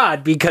he's our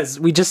God because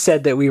we just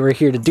said that we were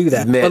here to do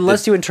that.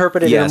 Unless you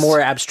interpret it in a more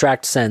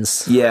abstract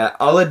sense. Yeah,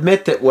 I'll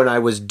admit that when I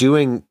was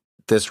doing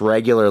this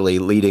regularly,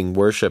 leading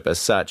worship as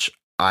such,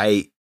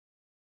 I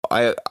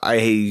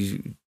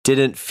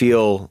didn't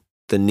feel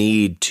the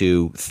need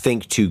to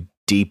think too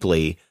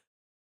deeply,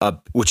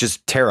 which is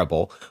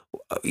terrible,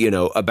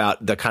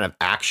 about the kind of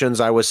actions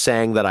I was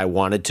saying that I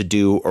wanted to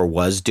do or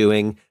was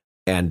doing,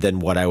 and then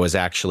what I was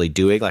actually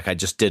doing. Like, I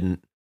kind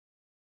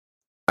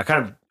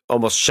of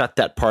almost shut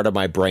that part of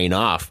my brain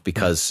off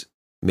because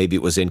maybe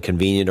it was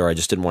inconvenient or I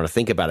just didn't want to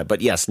think about it.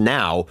 But yes,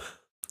 now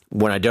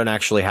when I don't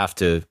actually have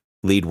to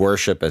lead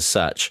worship as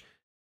such,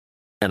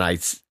 and I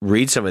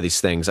read some of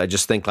these things, I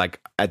just think, like,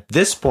 at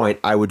this point,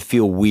 I would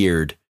feel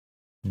weird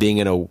being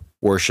in a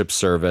worship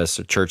service,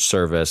 a church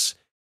service,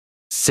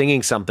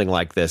 singing something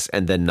like this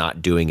and then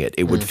not doing it.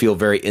 It would feel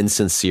very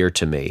insincere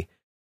to me.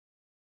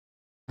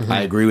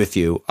 I agree with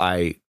you.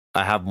 I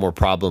have more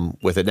problem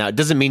with it. Now, it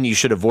doesn't mean you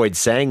should avoid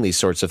saying these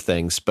sorts of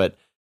things, but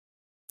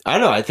I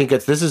don't know. I think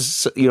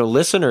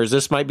listeners,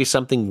 this might be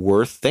something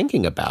worth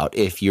thinking about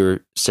if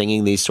you're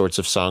singing these sorts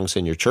of songs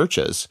in your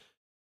churches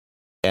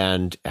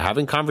and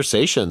having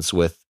conversations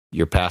with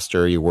your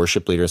pastor, your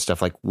worship leader and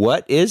stuff, like,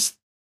 what is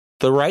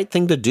the right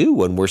thing to do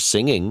when we're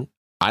singing,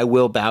 I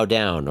will bow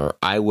down or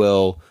I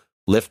will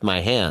lift my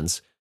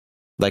hands.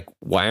 Like,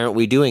 why aren't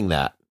we doing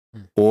that?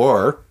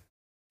 Or,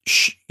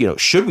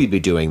 should we be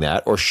doing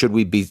that? Or should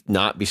we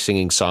not be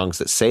singing songs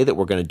that say that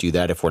we're going to do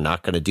that if we're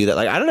not going to do that?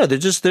 Like, I don't know.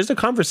 There's a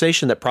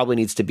conversation that probably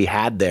needs to be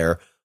had there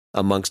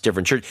amongst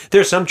different churches.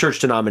 There are some church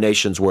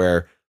denominations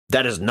where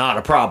that is not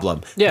a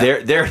problem.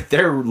 Yeah.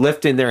 They're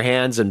lifting their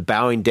hands and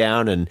bowing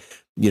down and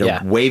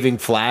waving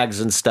flags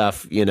and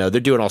stuff. They're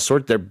doing all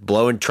sorts. They're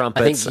blowing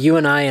trumpets. I think you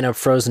and I in a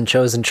Frozen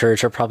Chosen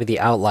church are probably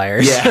the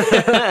outliers. Yeah,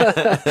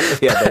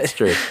 yeah, that's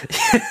true.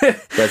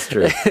 That's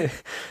true.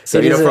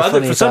 So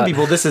for some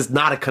people, this is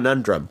not a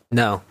conundrum,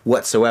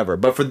 whatsoever.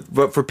 But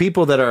for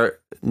people that are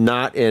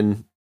not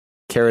in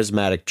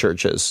charismatic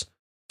churches,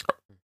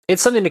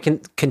 it's something to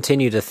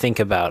continue to think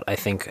about. I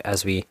think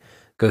as we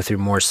go through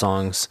more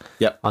songs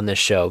on this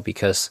show,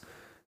 because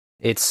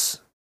it's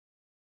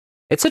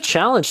a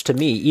challenge to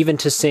me, even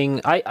to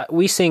sing.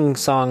 We sing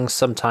songs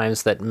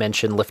sometimes that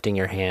mention lifting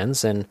your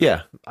hands, and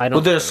I don't.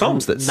 Well, there's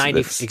Psalms in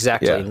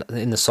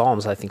the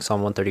Psalms. I think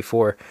Psalm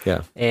 134.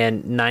 Yeah,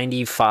 and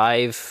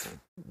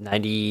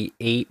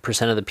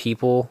 98% of the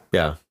people,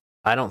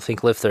 I don't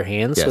think lift their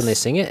hands when they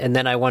sing it, and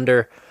then I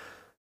wonder,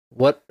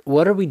 what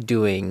are we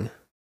doing?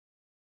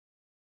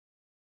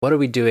 What are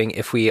we doing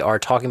if we are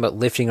talking about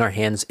lifting our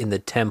hands in the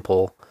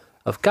temple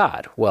of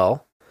God?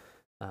 Well,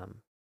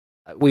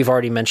 we've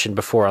already mentioned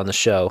before on the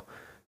show,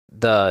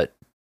 the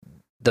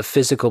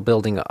physical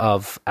building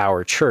of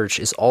our church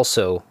is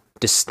also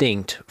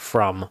distinct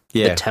from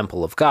the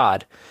temple of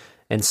God.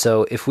 And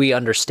so if we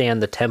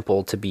understand the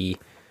temple to be,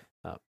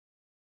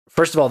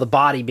 first of all, the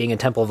body being a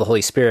temple of the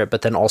Holy Spirit,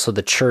 but then also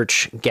the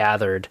church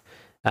gathered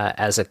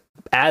as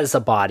a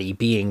body,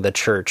 being the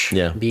church,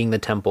 being the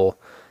temple,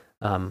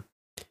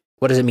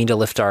 what does it mean to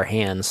lift our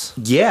hands?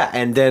 Yeah,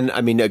 and then,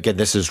 again,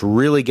 this is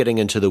really getting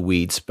into the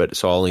weeds, but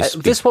so I'll only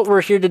speak. This is what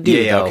we're here to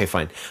do, though. Okay,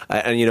 fine.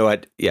 And you know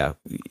what? Yeah.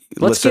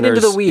 Let's get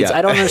into the weeds.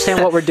 I don't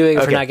understand what we're doing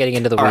if we're not getting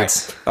into the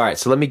weeds. All right,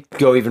 so let me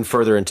go even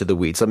further into the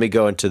weeds. Let me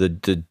go into the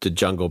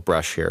jungle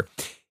brush here.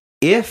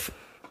 If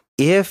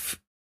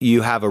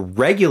you have a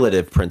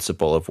regulative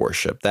principle of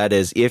worship, that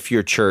is, if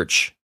your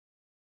church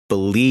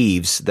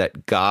believes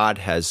that God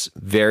has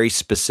very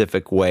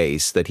specific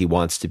ways that he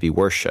wants to be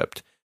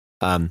worshiped,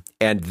 and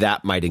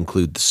that might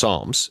include the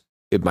Psalms.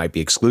 It might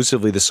be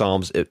exclusively the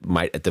Psalms. It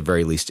might, at the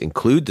very least,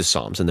 include the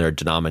Psalms. And there are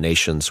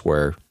denominations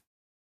where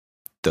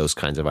those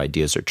kinds of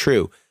ideas are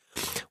true.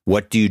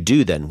 What do you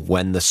do then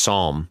when the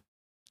Psalm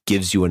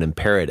gives you an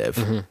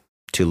imperative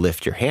to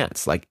lift your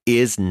hands? Like,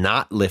 is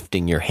not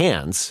lifting your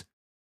hands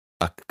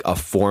a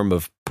form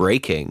of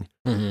breaking,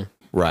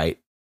 right,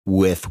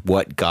 with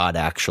what God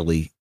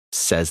actually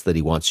says that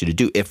he wants you to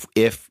do?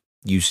 If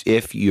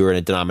you're in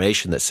a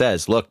denomination that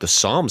says, look, the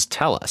Psalms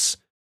tell us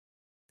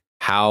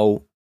the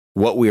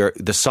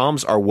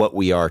Psalms are what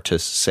we are to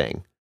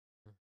sing,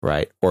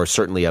 right? Or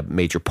certainly a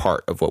major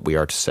part of what we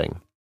are to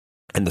sing.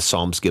 And the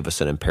Psalms give us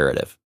an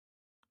imperative,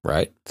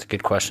 right? It's a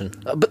good question.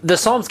 But the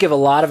Psalms give a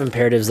lot of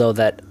imperatives, though,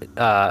 that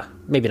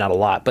maybe not a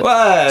lot,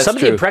 but some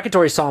of the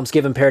imprecatory Psalms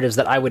give imperatives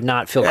that I would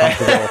not feel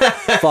comfortable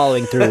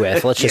following through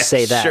with. Let's just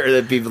say that. Sure,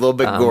 that'd be a little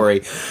bit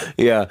gory.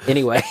 Yeah.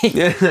 Anyway.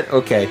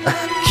 Okay.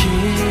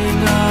 King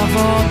of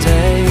all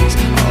days,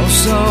 oh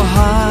so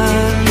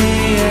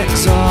highly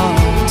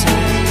exalted,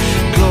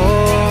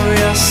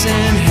 glorious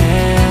in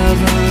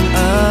heaven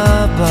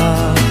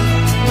above.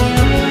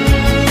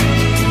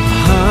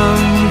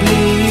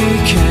 Humbly you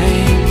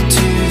came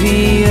to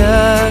the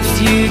earth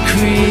you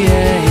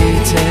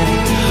created,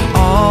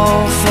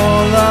 all for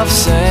love's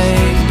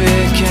sake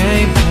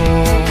became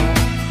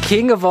poor.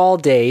 King of all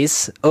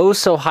days, oh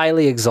so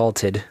highly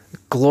exalted,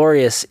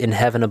 glorious in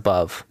heaven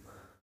above.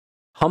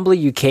 Humbly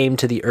you came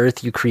to the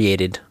earth you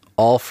created,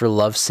 all for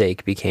love's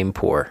sake became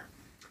poor.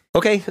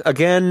 Okay,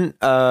 again,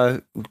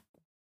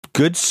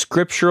 good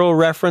scriptural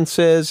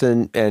references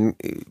and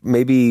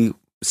maybe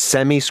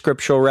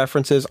semi-scriptural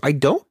references. I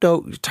don't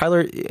know,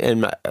 Tyler,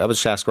 and I was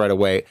just asked right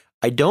away,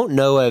 I don't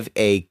know of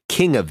a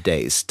King of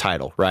Days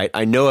title, right?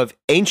 I know of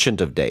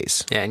Ancient of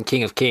Days. Yeah, and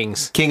King of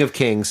Kings. King of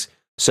Kings.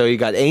 So you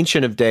got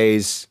Ancient of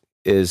Days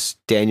is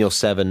Daniel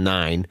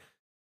 7:9.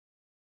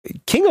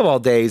 King of all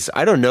days,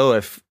 I don't know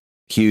if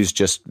Hughes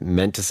just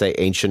meant to say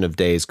Ancient of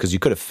Days because you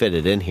could have fit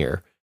it in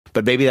here,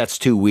 but maybe that's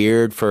too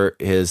weird for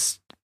his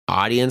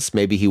audience.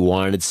 Maybe he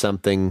wanted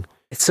something.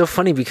 It's so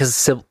funny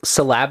because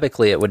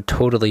syllabically it would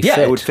totally fit.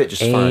 Yeah, it would fit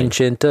just fine.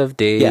 Ancient of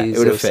Days. Yeah, it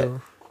would have fit.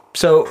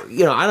 So,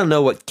 I don't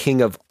know what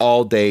King of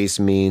all days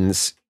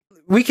means.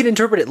 We can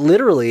interpret it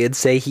literally and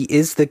say he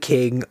is the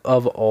King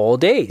of all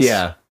days.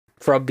 Yeah.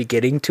 From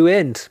beginning to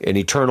end. An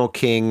eternal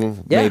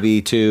king,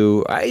 maybe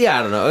to... I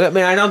don't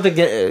know. I don't think...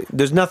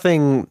 there's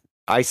nothing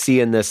I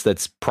see in this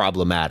that's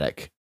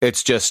problematic.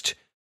 It's just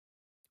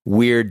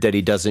weird that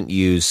he doesn't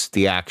use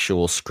the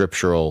actual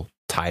scriptural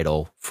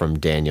title from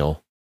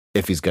Daniel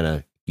if he's going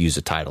to use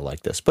a title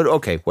like this. But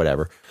okay,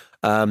 whatever.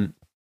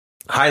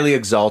 Highly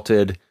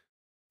exalted.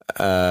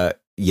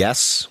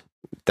 Yes,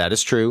 that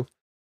is true.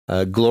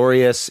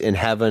 Glorious in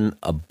heaven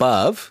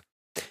above.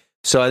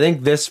 So I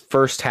think this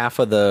first half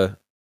of the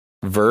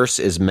verse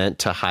is meant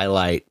to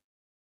highlight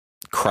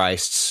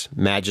Christ's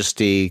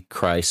majesty,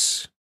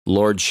 Christ's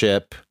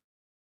lordship,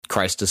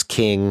 Christ as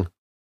king,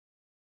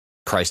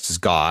 Christ as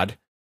God.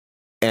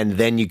 And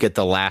then you get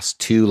the last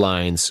two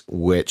lines,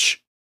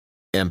 which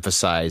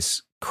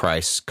emphasize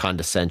Christ's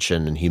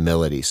condescension and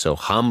humility. So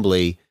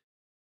humbly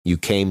you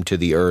came to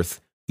the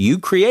earth you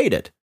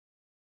created.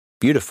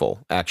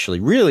 Beautiful, actually,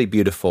 really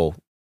beautiful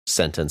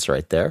sentence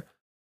right there,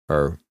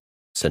 or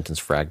sentence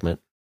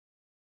fragment.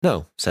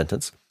 No,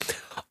 sentence.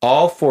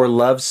 All for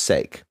love's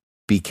sake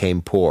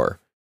became poor.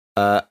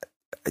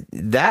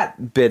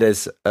 That bit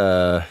is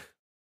okay.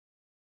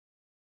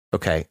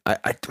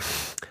 I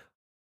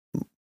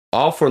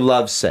all for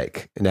love's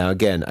sake. Now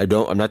again,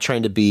 I'm not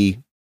trying to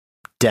be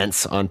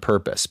dense on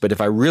purpose, but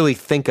if I really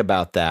think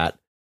about that,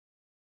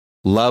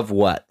 love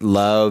what?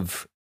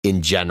 Love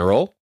in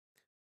general,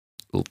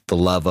 the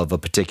love of a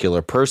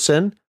particular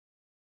person,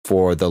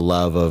 for the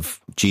love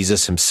of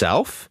Jesus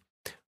himself,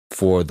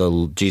 for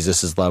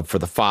Jesus's love for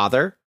the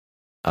Father,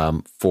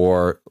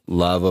 for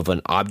love of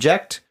an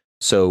object.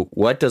 So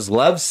what does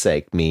love's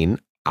sake mean?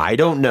 I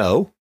don't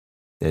know.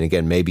 And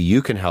again, maybe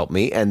you can help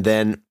me. And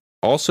then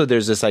also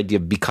there's this idea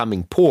of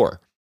becoming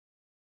poor,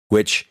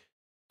 which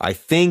I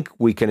think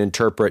we can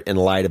interpret in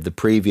light of the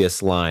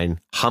previous line,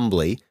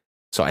 humbly.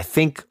 So I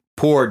think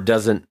poor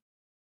doesn't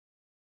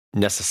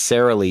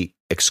necessarily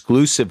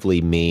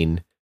exclusively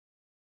mean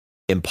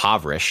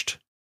impoverished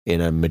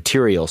in a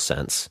material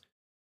sense.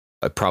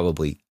 It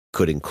probably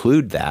could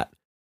include that,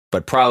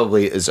 but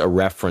probably is a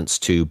reference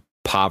to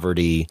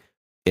poverty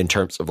in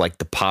terms of like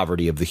the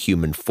poverty of the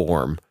human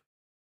form,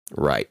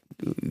 right?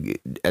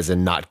 As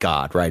in not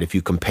God, right? If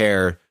you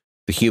compare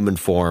the human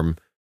form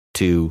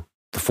to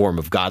the form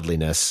of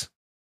godliness,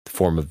 the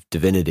form of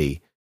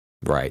divinity,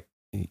 right?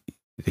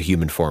 The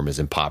human form is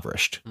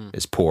impoverished,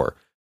 is poor.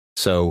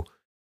 So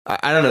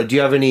I don't know. Do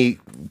you have any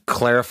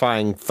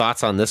clarifying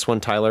thoughts on this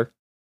one, Tyler?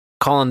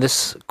 Colin,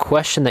 this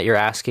question that you're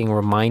asking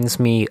reminds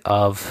me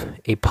of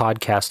a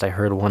podcast I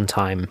heard one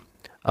time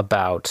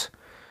about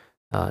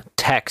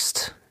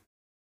text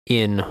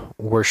in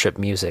worship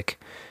music.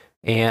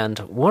 And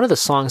one of the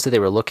songs that they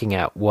were looking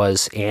at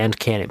was "And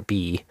Can It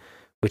Be,"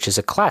 which is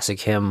a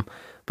classic hymn,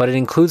 but it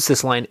includes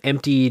this line,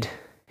 "emptied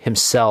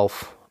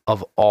himself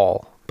of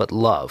all but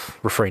love,"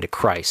 referring to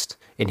Christ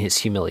in his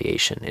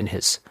humiliation, in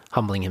his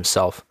humbling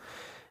himself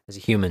as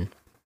a human.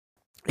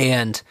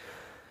 And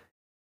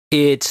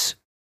it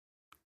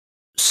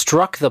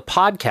struck the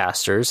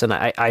podcasters, and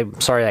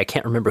I'm sorry, I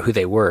can't remember who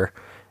they were,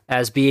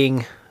 as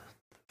being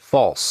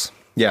false.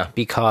 Yeah.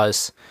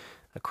 Because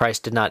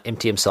Christ did not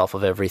empty himself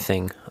of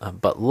everything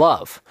but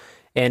love.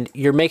 And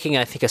you're making,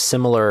 I think, a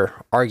similar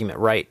argument,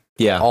 right?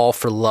 Yeah. All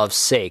for love's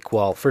sake.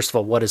 Well, first of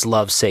all, what does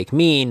love's sake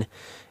mean?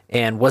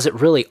 And was it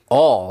really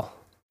all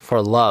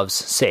for love's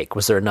sake?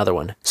 Was there another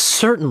one?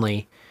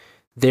 Certainly,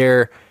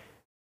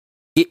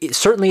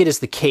 certainly it is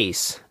the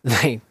case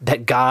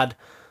that God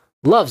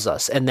loves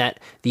us, and that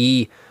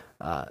the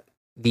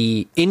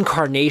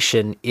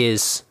incarnation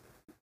is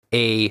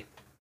a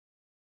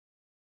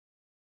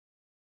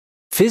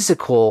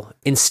physical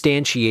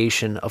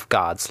instantiation of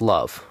God's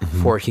love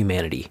for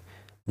humanity,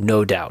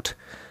 no doubt.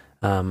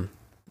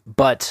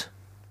 But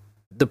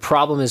the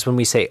problem is when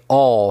we say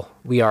all,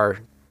 we are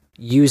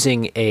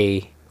using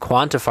a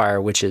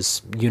quantifier which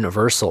is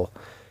universal.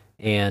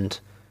 And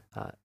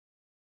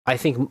I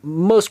think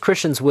most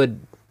Christians would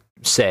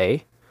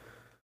say,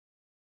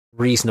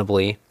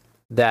 reasonably,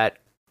 that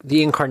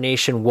the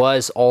incarnation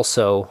was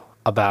also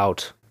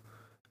about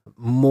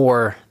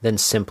more than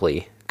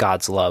simply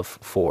God's love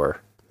for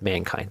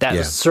mankind. That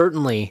is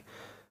certainly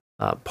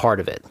part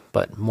of it,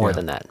 but more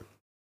than that.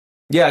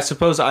 Yeah, I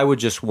suppose I would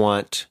just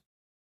want,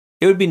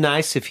 it would be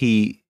nice if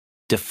he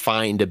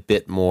defined a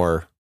bit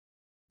more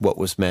what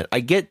was meant.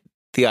 I get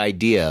the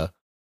idea.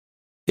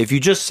 If you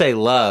just say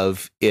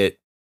love, it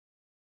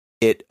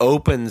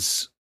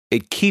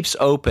keeps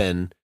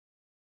open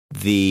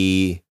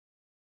the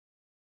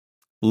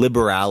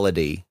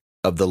liberality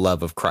of the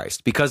love of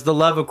Christ, because the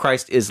love of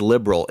Christ is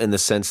liberal in the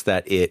sense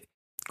that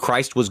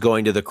Christ was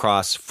going to the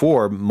cross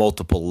for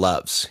multiple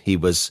loves. He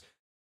was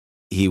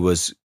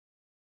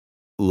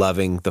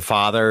loving the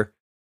Father.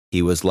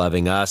 He was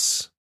loving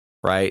us,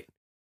 right?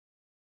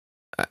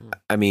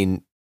 I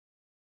mean,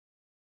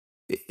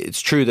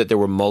 it's true that there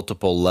were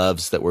multiple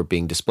loves that were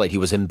being displayed. He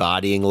was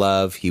embodying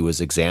love. He was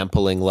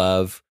exempling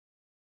love.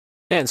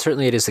 And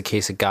certainly it is the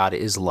case that God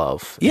is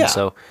love. Yeah. And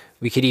so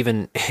we could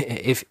even,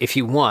 if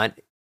you want,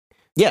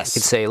 yes,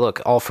 you could say,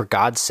 look, all for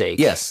God's sake.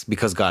 Yes,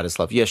 because God is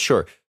love. Yes,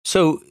 sure.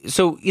 So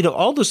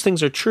all those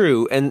things are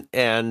true, and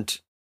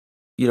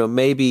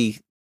maybe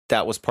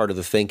that was part of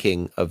the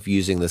thinking of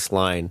using this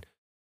line,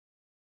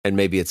 and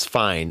maybe it's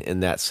fine in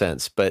that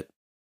sense. But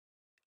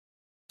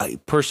I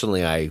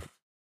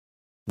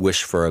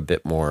wish for a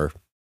bit more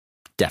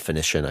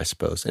definition, I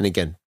suppose. And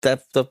again,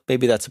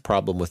 maybe that's a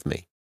problem with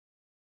me.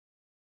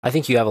 I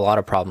think you have a lot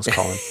of problems,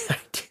 Colin.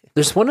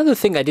 There's one other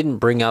thing I didn't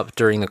bring up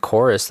during the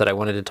chorus that I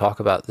wanted to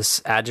talk about,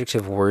 this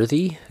adjective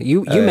worthy.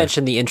 You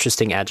mentioned the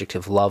interesting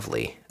adjective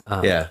lovely.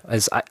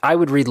 As I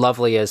would read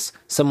lovely as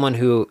someone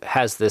who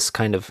has this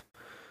kind of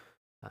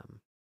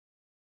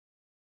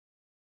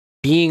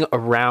being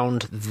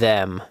around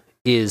them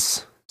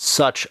is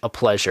such a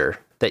pleasure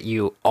that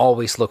you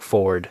always look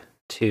forward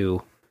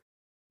to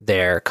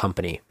their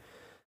company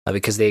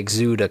because they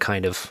exude a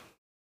kind of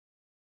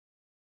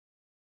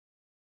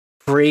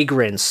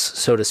fragrance,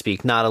 so to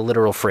speak, not a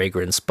literal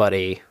fragrance, but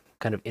a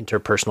kind of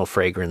interpersonal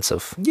fragrance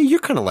of... Yeah, you're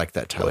kind of like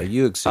that, Tyler.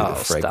 You exude a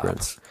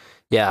fragrance. Stop.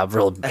 Yeah,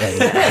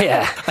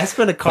 yeah. I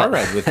spent a car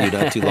ride with you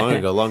not too long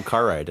ago, long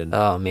car ride, and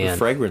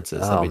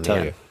fragrances, let me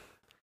tell you.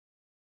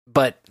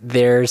 But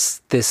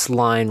there's this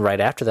line right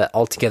after that,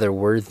 altogether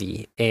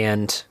worthy,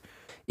 and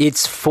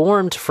it's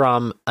formed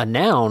from a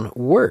noun,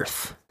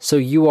 worth. So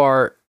you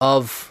are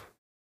of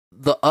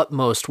the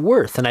utmost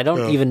worth, and I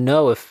don't even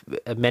know if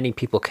many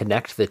people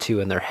connect the two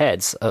in their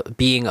heads.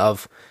 Being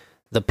of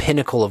the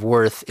pinnacle of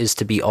worth is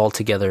to be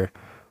altogether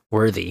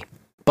worthy.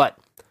 But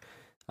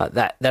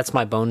that's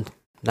my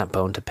not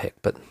bone to pick,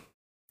 but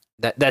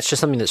that's just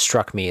something that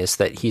struck me, is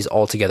that he's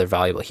altogether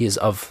valuable. He is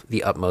of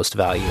the utmost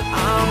value.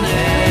 I'll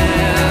never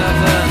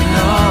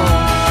know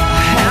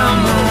how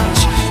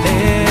much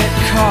it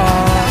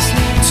costs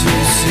to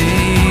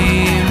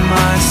see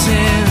my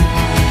sin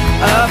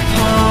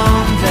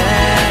upon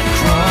that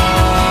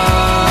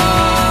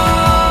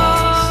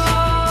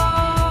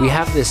cross. We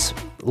have this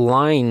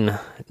line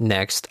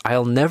next.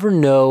 I'll never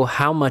know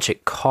how much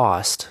it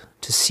cost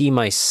to see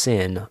my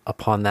sin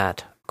upon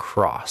that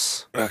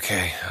cross.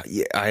 Okay.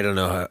 Yeah, I don't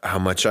know how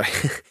much I...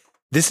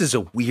 This is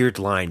a weird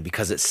line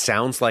because it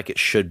sounds like it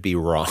should be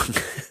wrong.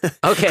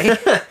 Okay.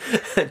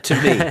 To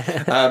me.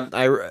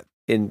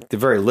 In the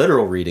very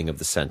literal reading of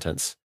the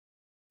sentence,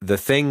 the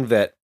thing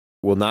that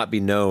will not be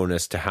known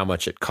as to how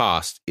much it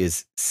cost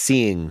is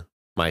seeing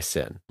my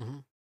sin,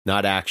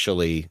 not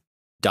actually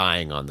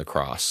dying on the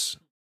cross,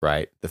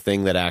 right? The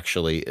thing that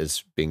actually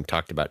is being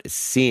talked about is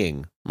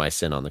seeing my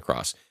sin on the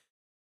cross.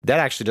 That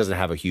actually doesn't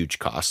have a huge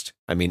cost.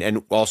 I mean,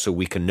 and also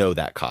we can know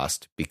that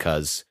cost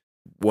because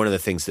one of the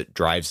things that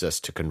drives us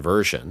to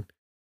conversion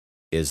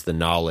is the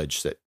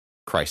knowledge that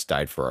Christ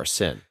died for our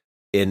sin.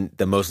 In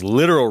the most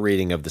literal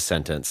reading of the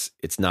sentence,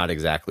 it's not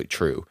exactly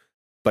true.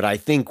 But I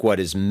think what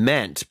is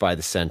meant by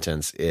the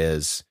sentence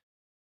is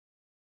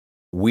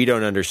we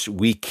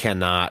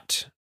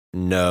cannot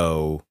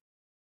know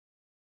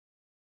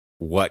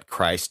what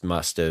Christ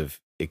must have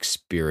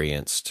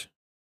experienced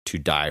to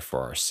die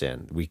for our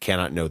sin. We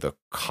cannot know the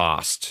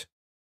cost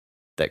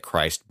that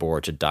Christ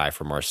bore to die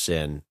from our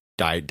sin,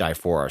 die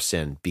for our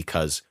sin,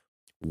 because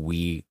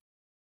we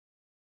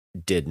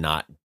did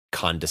not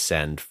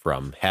condescend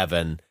from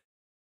heaven,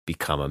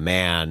 become a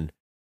man,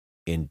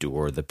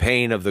 endure the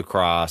pain of the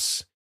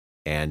cross,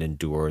 and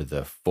endure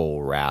the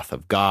full wrath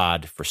of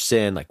God for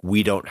sin. Like,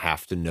 we don't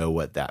have to know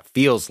what that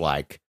feels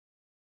like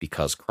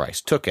because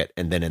Christ took it.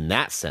 And then in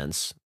that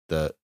sense,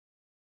 the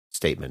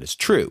statement is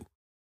true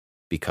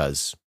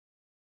because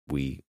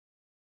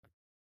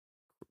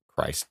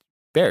Christ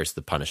bears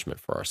the punishment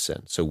for our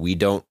sin. So we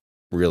don't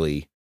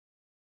really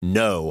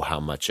know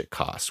how much it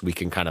costs. We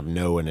can kind of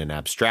know in an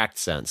abstract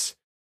sense,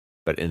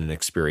 but in an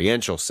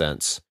experiential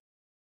sense,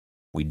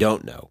 we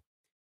don't know.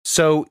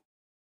 So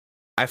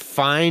I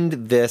find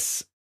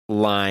this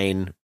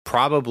line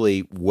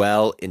probably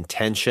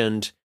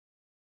well-intentioned.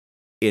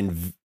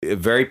 In a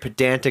very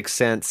pedantic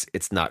sense,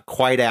 it's not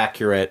quite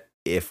accurate.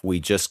 If we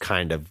just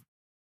kind of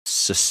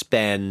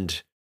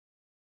suspend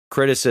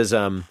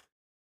criticism,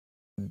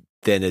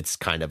 then it's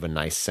kind of a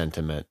nice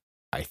sentiment,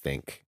 I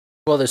think.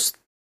 Well, there's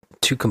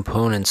two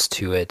components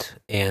to it,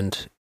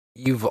 and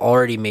you've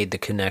already made the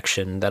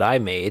connection that I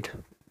made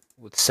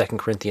with 2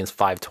 Corinthians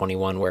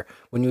 5:21, where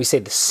when we say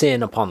the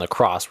sin upon the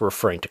cross, we're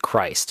referring to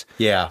Christ.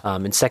 Yeah.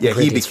 In 2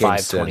 Corinthians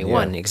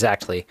 5:21, yeah.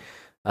 Exactly.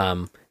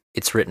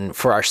 It's written,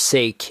 for our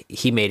sake,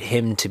 he made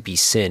him to be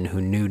sin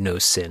who knew no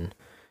sin,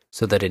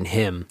 so that in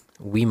him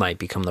we might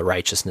become the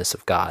righteousness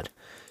of God.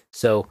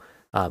 So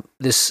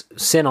this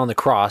sin on the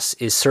cross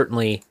is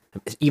certainly,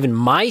 even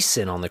my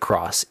sin on the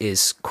cross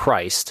is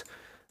Christ,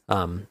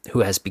 who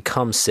has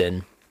become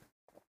sin,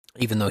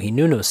 even though he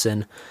knew no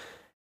sin.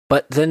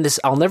 But then this,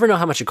 I'll never know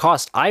how much it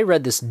cost. I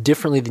read this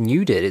differently than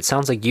you did. It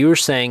sounds like you were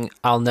saying,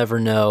 I'll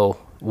never know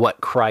what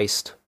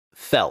Christ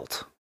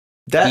felt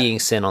being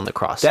sin on the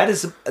cross. That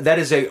is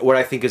what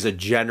I think is a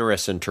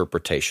generous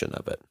interpretation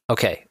of it.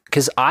 Okay,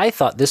 because I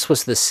thought this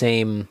was the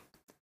same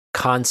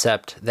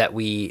concept that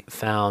we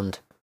found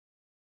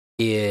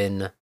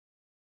in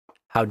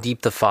How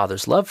Deep the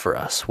Father's Love for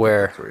Us,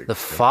 where the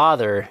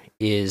Father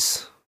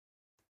is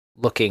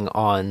looking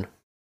on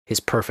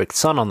his perfect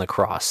Son on the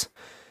cross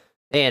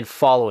and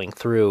following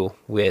through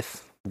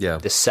with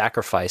this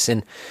sacrifice,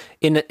 and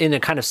in a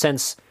kind of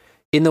sense,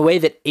 in the way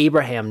that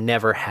Abraham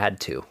never had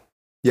to.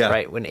 Yeah.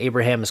 Right? When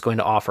Abraham is going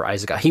to offer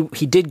Isaac,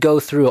 he did go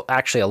through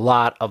actually a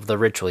lot of the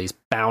ritual. He's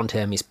bound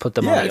him, he's put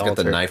them on the altar. Yeah, got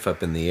the knife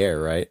up in the air,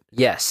 right?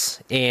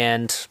 Yes.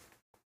 And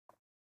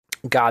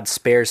God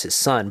spares his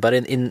son, but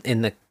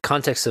in the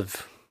context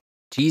of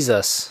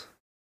Jesus,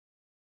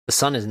 the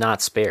son is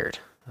not spared.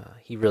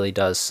 He really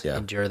does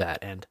endure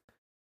that. And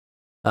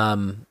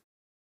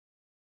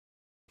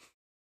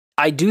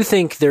I do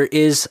think there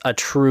is a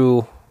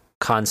true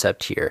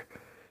concept here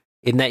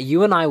in that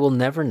you and I will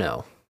never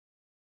know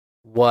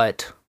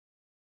what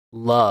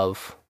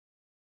love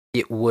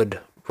it would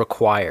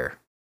require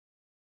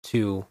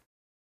to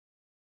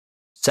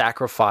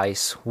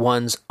sacrifice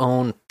one's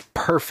own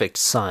perfect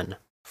son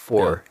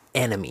for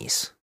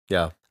enemies.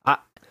 Yeah. I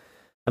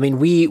mean,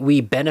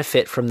 we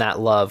benefit from that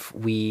love.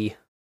 We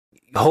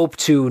hope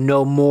to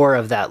know more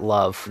of that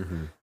love.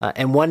 Mm-hmm.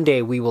 And one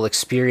day we will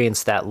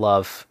experience that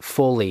love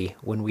fully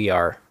when we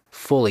are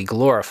fully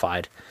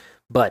glorified.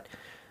 But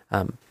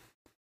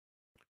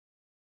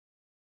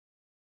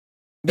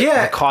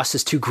the cost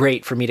is too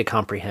great for me to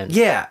comprehend.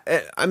 Yeah.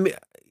 I mean,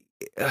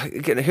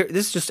 again,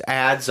 this just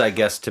adds, I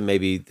guess, to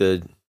maybe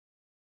the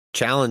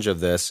challenge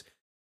of this.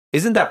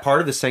 Isn't that part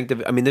of the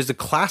sanctification? I mean, there's a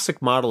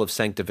classic model of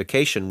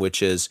sanctification,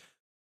 which is,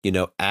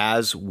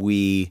 as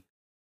we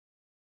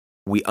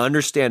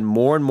understand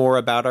more and more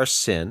about our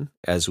sin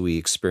as we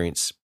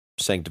experience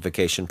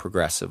sanctification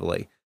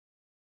progressively,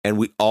 and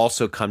we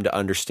also come to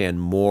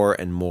understand more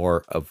and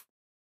more of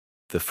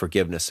the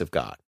forgiveness of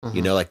God.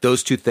 Mm-hmm. Like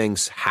those two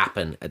things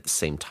happen at the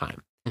same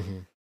time. Mm-hmm.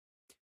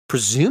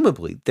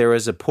 Presumably, there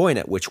is a point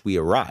at which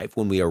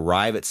when we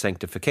arrive at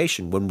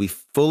sanctification, when we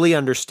fully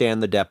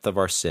understand the depth of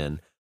our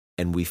sin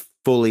and we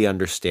fully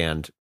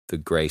understand the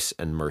grace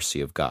and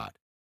mercy of God.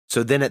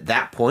 So then at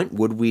that point,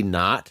 would we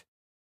not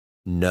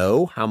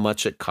know how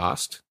much it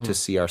cost to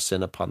see our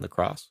sin upon the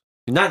cross?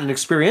 Not in an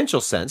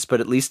experiential sense,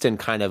 but at least in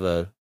kind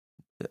of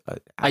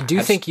I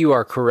do think you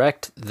are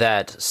correct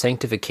that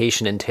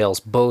sanctification entails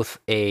both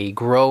a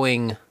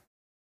growing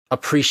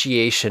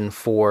appreciation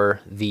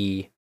for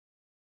the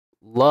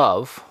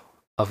love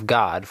of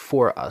God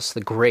for us,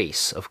 the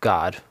grace of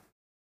God,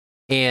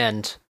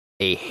 and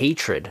a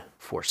hatred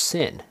for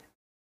sin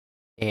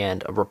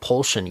and a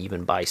repulsion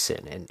even by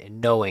sin,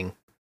 and knowing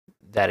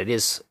that it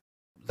is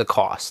the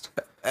cost.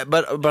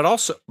 But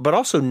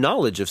also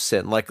knowledge of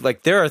sin.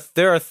 Like there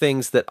are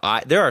things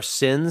there are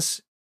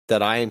sins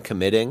that I am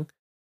committing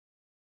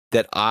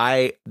that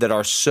I am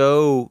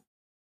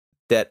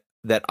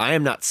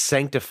not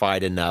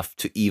sanctified enough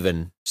to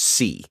even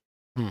see.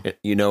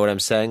 You know what I'm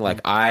saying? Like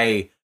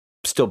I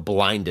still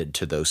blinded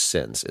to those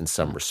sins in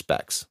some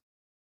respects.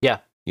 Yeah.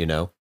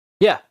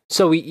 Yeah.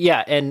 So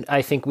and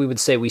I think we would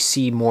say we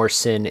see more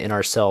sin in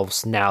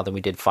ourselves now than we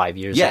did 5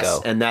 years ago.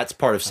 Yes, and that's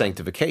part of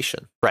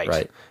sanctification.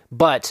 Right.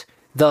 But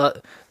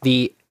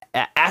the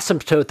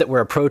asymptote that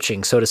we're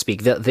approaching, so to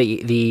speak,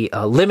 the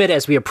limit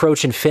as we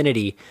approach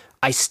infinity,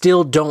 I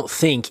still don't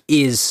think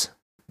is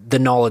the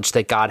knowledge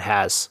that God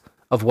has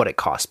of what it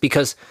costs,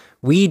 because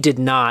we did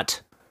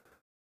not,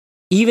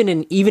 even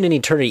in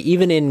eternity,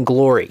 even in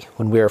glory,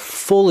 when we are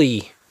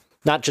fully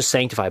not just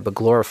sanctified but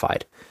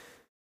glorified,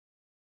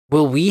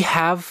 will we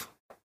have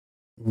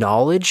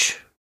knowledge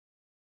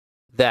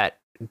that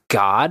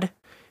God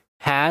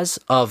has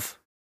of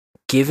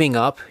giving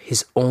up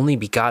his only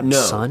begotten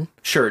Son?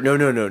 Sure.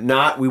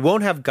 No. We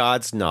won't have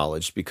God's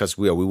knowledge because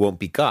we won't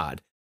be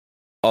God.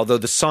 Although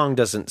the song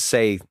doesn't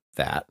say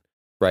that,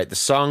 right? The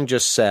song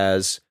just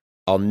says,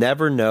 I'll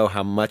never know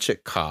how much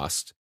it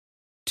cost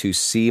to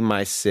see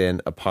my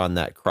sin upon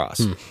that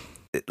cross.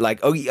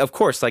 Like, of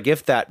course, like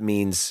if that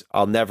means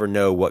I'll never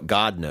know what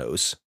God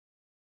knows.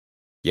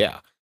 Yeah.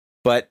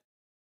 But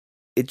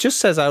it just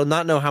says I will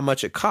not know how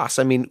much it costs.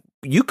 I mean,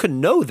 you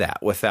can know that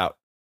without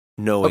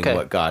knowing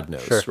what God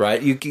knows,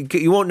 right?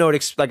 You won't know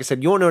it, like I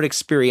said, you won't know it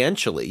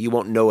experientially. You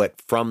won't know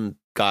it from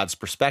God's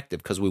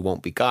perspective because we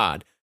won't be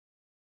God.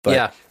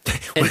 But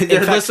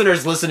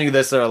listeners listening to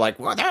this are like,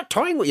 well, they're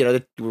toying with,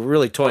 we're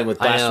really toying with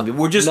blasphemy.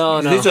 We're just,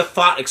 these are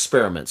thought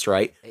experiments,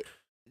 right?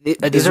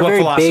 These are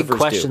very big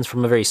questions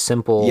from a very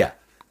simple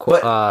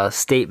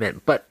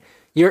statement. But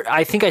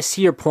I think I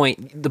see your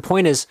point. The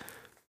point is,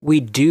 we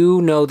do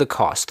know the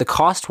cost. The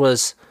cost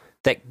was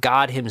that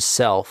God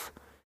himself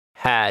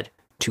had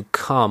to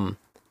come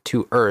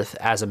to earth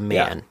as a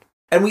man. Yeah.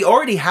 And we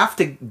already have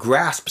to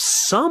grasp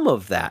some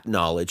of that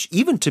knowledge,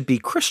 even to be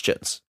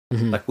Christians.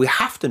 Mm-hmm. Like we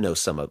have to know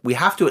we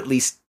have to at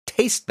least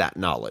taste that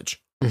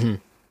knowledge. Mm-hmm.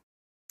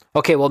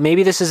 Okay, well,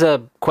 maybe this is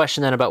a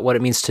question then about what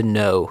it means to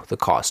know the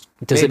cost.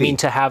 Does it mean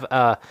to have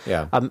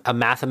a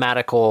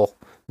mathematical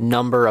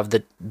number of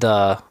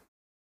the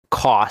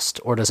cost,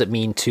 or does it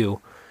mean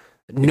to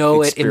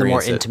know it in the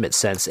more intimate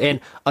sense? And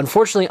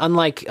unfortunately,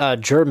 unlike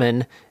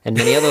German and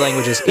many other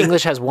languages,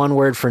 English has one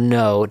word for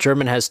know.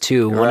 German has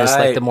two. One is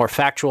like the more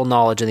factual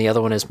knowledge, and the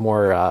other one is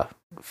more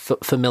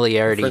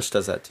familiarity. French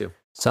does that too.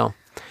 So,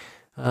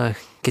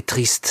 get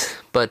triste.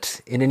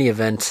 But in any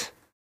event...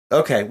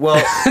 Okay, well...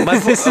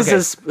 this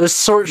is a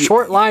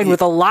short line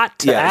with a lot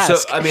to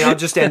ask. So, I mean, I'll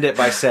just end it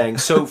by saying,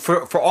 so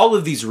for all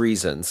of these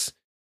reasons,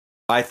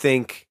 I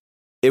think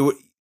it would...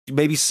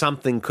 Maybe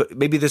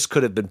this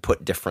could have been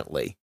put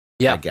differently.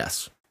 I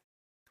guess.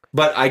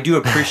 But I do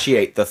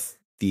appreciate the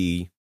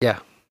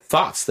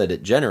thoughts that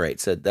it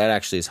generates. That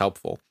actually is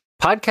helpful.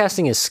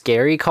 Podcasting is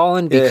scary,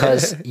 Colin,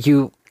 because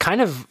you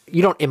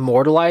don't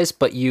immortalize,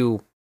 but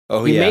you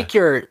make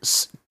your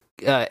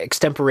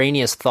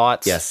extemporaneous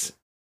thoughts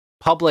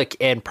public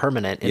and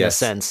permanent in a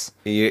sense.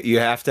 You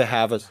have to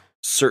have a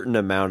certain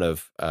amount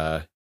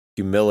of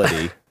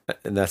humility,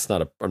 and that's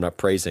not I'm not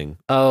praising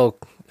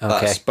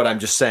us, but I'm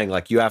just saying,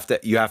 like, you have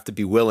to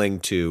be willing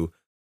to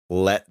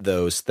let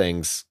those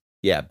things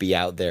be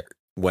out there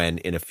when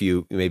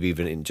maybe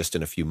even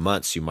in a few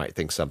months you might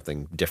think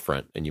something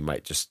different, and you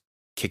might just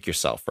kick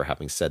yourself for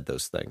having said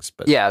those things.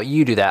 But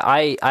you do that.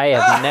 I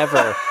have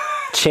never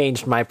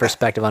changed my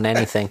perspective on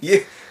anything.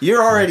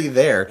 You're already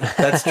there.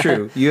 That's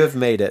true. You have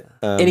made it.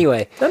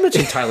 Anyway, I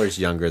mentioned Tyler's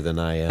younger than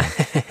I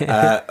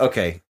am.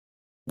 Okay,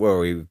 where are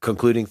we?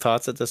 Concluding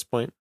thoughts at this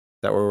point?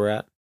 Is that where we're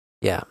at?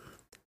 Yeah.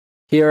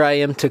 Here I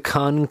am to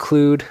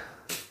conclude.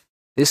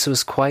 This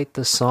was quite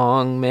the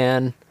song,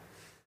 man.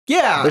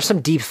 Yeah. There's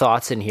some deep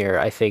thoughts in here,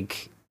 I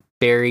think,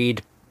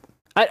 buried.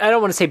 I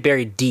don't want to say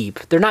buried deep.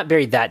 They're not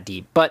buried that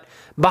deep. But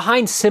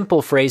behind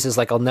simple phrases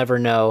like, I'll never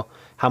know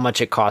how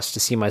much it costs to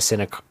see my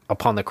sin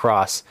upon the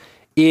cross,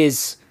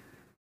 there's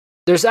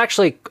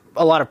actually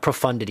a lot of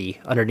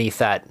profundity underneath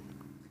that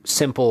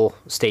simple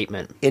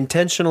statement.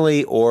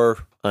 Intentionally or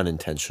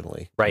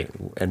unintentionally. Right.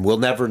 And we'll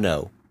never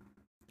know.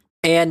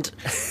 And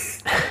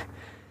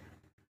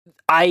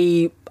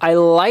I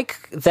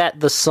like that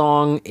the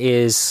song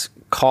is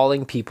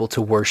calling people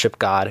to worship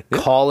God,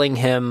 calling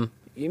him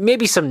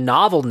maybe some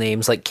novel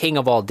names like King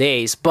of All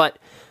Days, but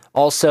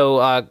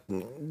also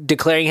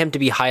declaring him to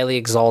be highly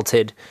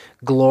exalted,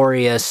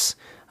 glorious,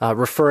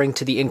 referring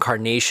to the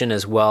incarnation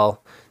as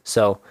well.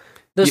 So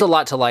there's a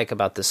lot to like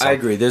about this song. I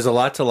agree. There's a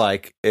lot to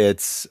like.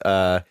 It's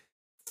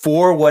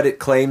for what it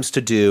claims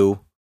to do,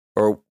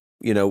 or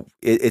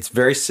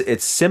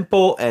it's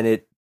simple, and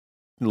it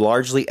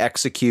largely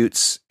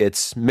executes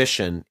its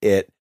mission.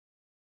 It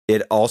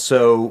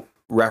also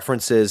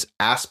references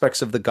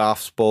aspects of the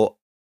gospel.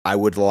 I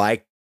would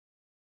like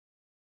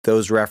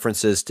those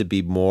references to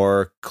be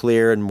more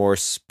clear and more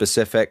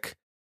specific,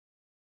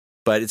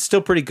 but it's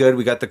still pretty good.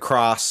 We got the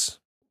cross,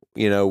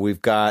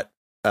 we've got,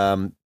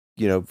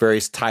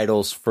 various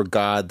titles for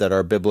God that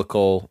are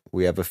biblical.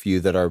 We have a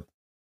few that are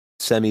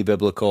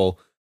semi-biblical,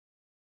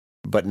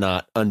 but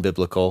not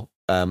unbiblical.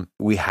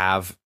 We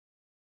have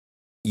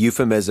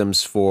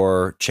euphemisms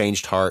for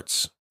changed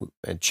hearts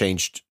and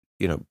changed,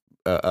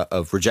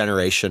 of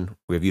regeneration.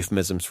 We have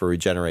euphemisms for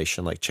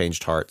regeneration, like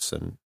changed hearts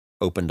and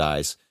opened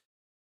eyes.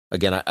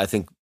 Again, I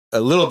think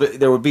a little bit,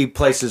 there would be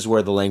places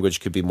where the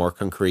language could be more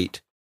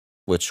concrete,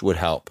 which would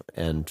help,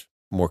 and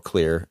more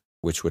clear,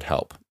 which would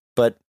help.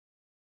 But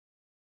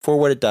for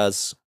what it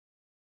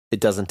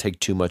doesn't take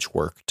too much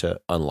work to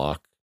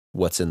unlock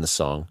what's in the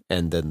song.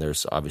 And then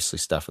there's obviously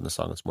stuff in the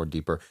song that's more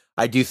deeper.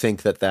 I do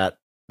think that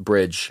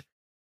bridge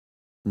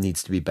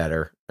needs to be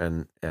better,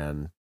 and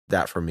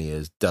that for me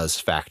does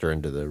factor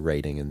into the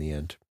rating in the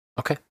end.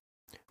 Okay.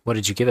 What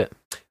did you give it?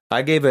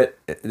 I gave it,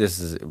 this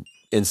is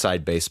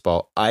inside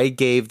baseball, I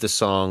gave the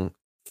song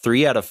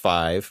 3 out of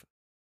 5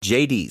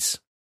 JDs.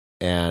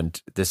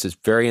 And this is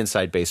very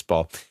inside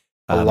baseball.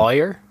 A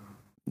lawyer?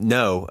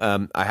 No.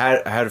 I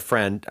had a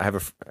friend. I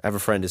have a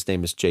friend, his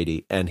name is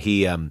JD, and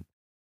he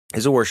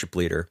is a worship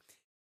leader.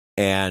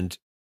 And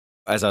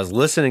as I was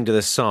listening to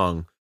this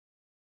song,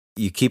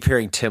 you keep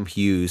hearing Tim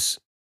Hughes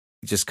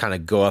just kind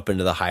of go up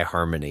into the high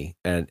harmony,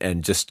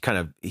 and just kind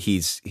of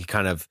he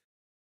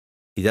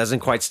doesn't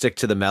quite stick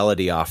to the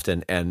melody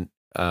often. And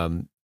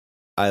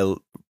I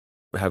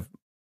have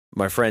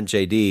my friend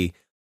JD,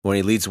 when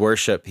he leads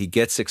worship, he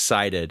gets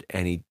excited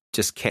and he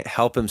just can't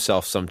help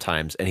himself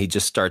sometimes, and he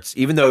just starts,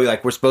 even though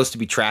we're supposed to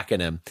be tracking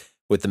him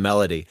with the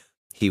melody,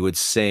 he would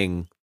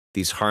sing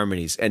these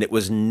harmonies, and it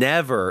was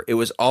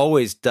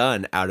always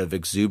done out of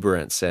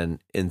exuberance and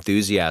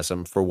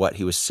enthusiasm for what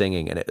he was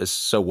singing, and it was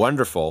so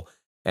wonderful.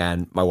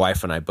 And my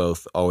wife and I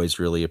both always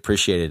really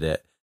appreciated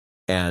it.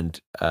 And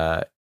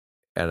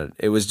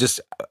it was just,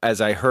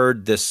 as I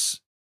heard this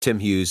Tim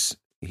Hughes,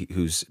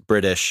 who's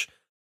British,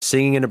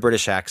 singing in a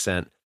British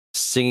accent,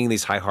 singing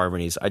these high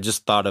harmonies, I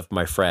just thought of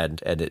my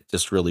friend, and it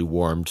just really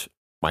warmed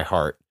my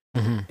heart,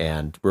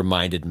 and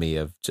reminded me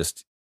of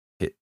just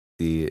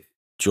the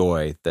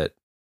joy that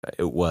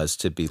it was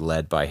to be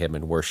led by him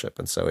in worship.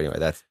 And so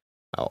anyway,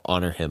 I'll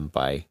honor him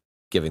by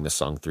giving the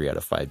song 3 out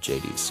of 5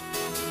 JDs.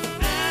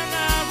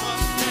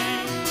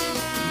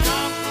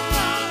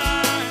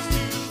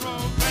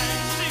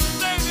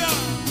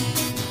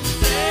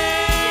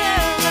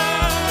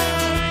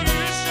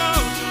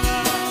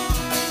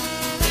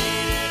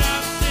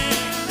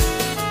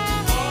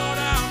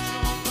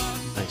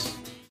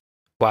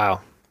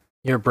 Wow,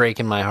 you're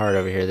breaking my heart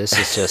over here. This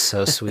is just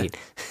so sweet.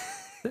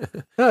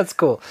 That's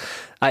cool.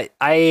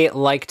 I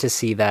like to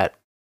see that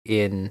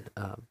in.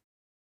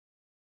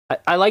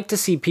 I like to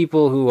see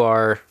people who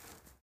are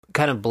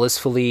kind of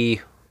blissfully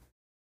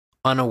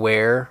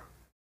unaware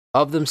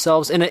of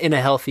themselves in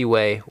a healthy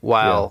way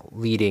while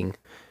leading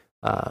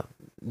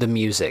the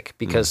music.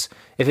 Because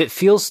if it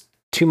feels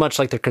too much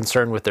like they're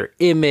concerned with their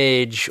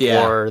image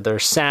or their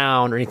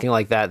sound or anything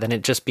like that, then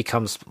it just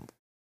becomes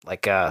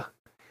like a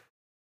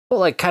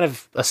kind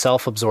of a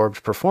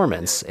self-absorbed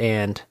performance.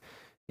 And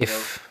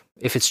if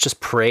it's just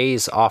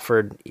praise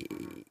offered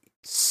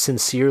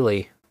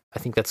sincerely, I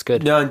think that's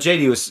good. No, and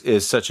JD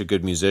is such a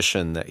good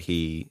musician that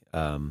he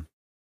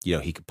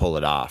he could pull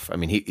it off. I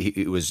mean,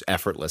 it was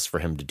effortless for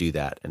him to do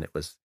that, and it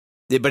was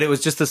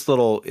just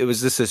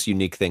this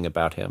unique thing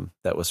about him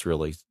that was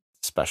really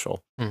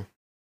special.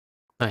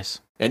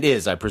 Nice. And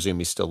I presume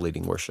he's still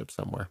leading worship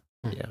somewhere.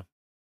 Yeah.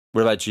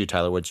 What about you,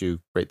 Tyler? What'd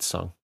you rate the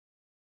song?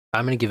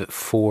 I'm going to give it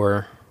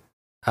 4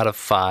 out of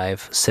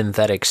 5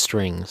 synthetic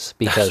strings,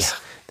 because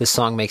this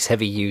song makes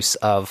heavy use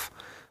of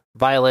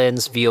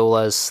violins,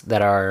 violas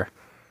that are,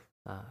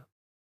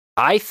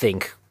 I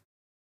think,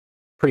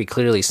 pretty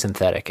clearly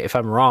synthetic. If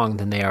I'm wrong,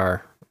 then they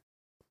are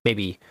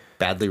maybe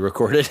badly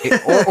recorded,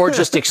 or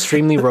just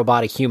extremely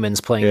robotic humans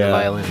playing the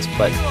violins.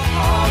 But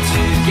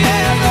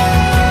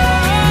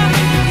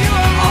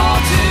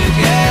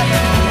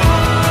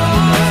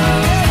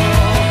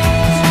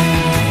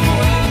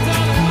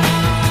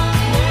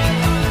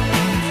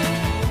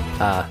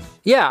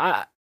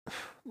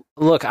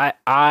look,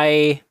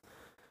 I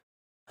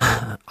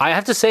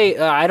have to say,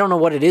 I don't know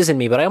what it is in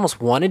me, but I almost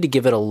wanted to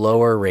give it a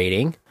lower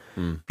rating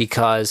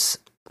because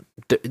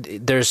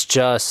there's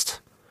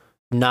just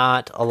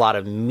not a lot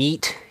of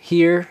meat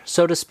here,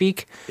 so to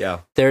speak. Yeah.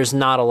 There's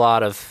not a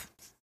lot of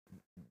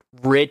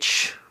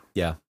rich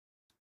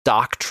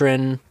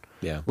doctrine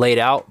laid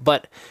out.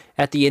 But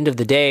at the end of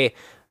the day,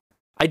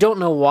 I don't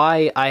know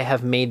why I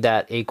have made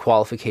that a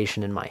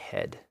qualification in my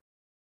head.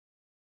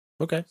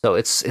 Okay. So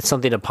it's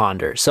something to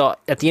ponder. So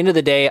at the end of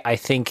the day, I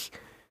think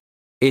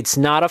it's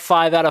not a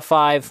 5 out of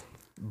 5,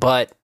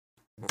 but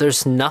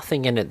there's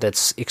nothing in it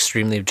that's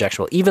extremely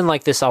objectionable. Even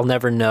like this, I'll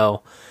never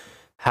know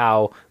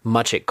how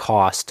much it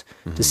cost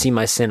to see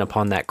my sin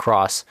upon that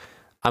cross.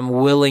 I'm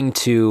willing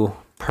to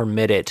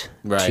permit it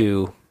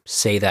to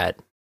say that.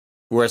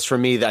 Whereas for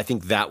me, I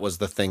think that was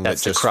the thing that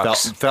just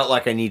felt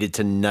like I needed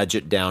to nudge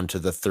it down to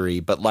the 3.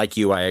 But like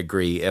you, I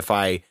agree. If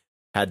I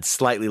had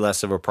slightly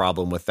less of a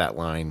problem with that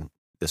line,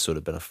 this would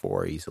have been a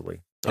 4 easily.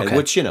 Okay.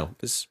 Which,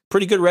 is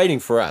pretty good rating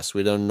for us.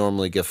 We don't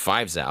normally give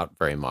 5s out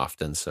very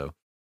often. So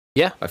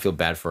yeah, I feel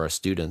bad for our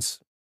students,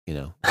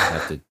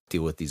 have to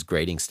deal with these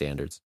grading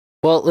standards.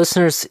 Well,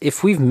 listeners,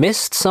 if we've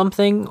missed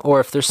something, or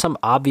if there's some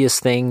obvious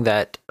thing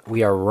that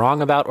we are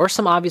wrong about, or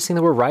some obvious thing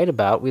that we're right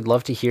about, we'd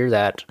love to hear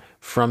that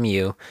from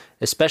you,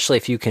 especially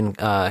if you can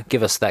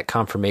give us that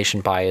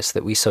confirmation bias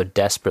that we so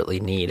desperately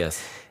need.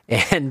 Yes.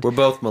 And we're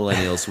both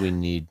millennials. We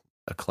need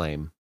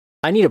acclaim.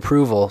 I need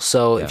approval,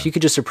 so if you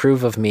could just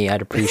approve of me,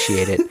 I'd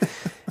appreciate it.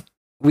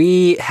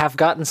 We have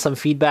gotten some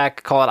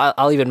feedback.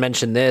 I'll even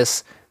mention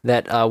this,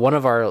 that one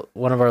of our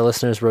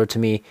listeners wrote to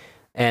me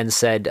and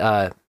said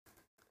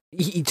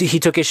he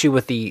took issue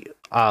with the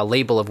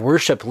label of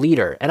worship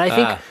leader, and I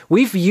think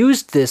we've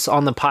used this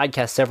on the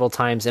podcast several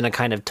times in a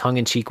kind of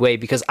tongue-in-cheek way,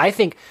 because I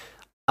think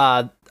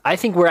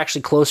we're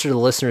actually closer to the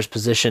listener's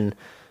position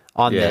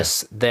on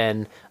this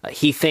than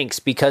he thinks,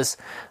 because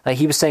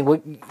he was saying,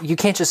 well, you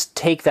can't just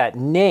take that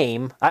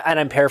name, and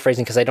I'm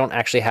paraphrasing because I don't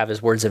actually have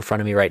his words in front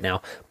of me right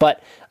now,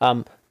 but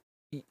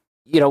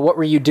what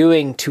were you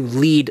doing to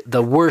lead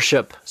the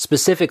worship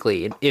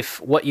specifically, if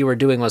what you were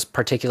doing was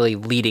particularly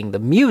leading the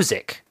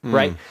music,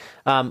 right?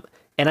 And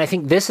I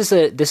think this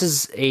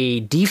is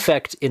a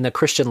defect in the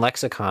Christian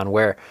lexicon,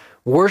 where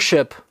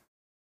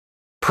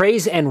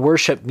praise and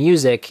worship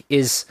music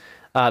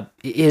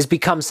has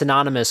become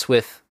synonymous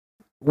with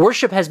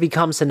worship has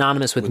become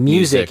synonymous with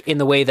music in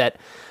the way that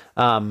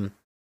I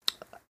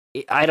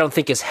don't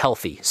think is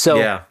healthy.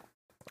 So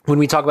when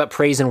we talk about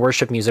praise and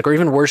worship music, or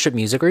even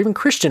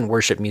Christian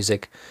worship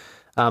music,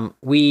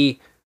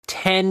 we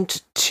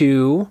tend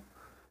to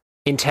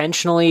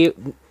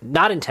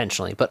not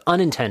intentionally, but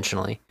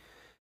unintentionally,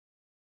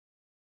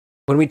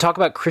 when we talk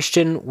about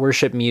Christian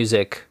worship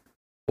music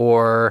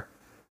or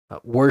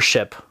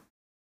worship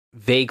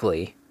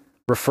vaguely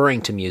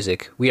referring to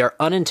music, we are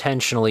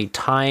unintentionally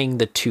tying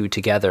the two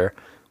together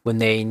when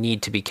they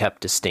need to be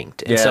kept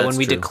distinct. And so when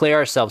we declare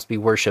ourselves to be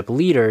worship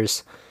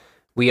leaders,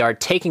 we are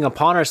taking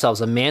upon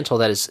ourselves a mantle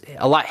that is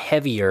a lot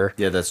heavier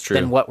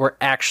than what we're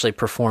actually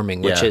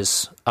performing, which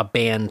is a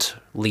band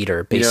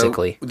leader,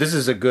 basically. This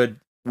is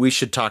we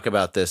should talk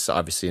about this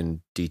obviously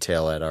in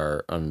detail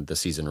on the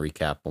season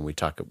recap when we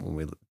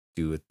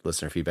do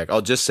listener feedback.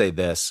 I'll just say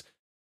this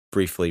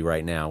briefly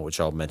right now, which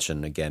I'll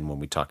mention again when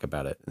we talk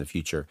about it in the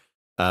future.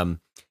 I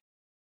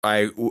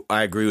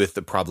agree with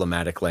the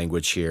problematic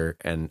language here,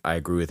 and I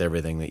agree with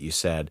everything that you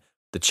said.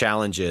 The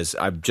challenge is,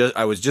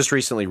 I was just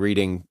recently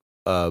reading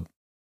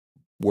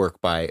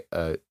work by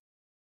a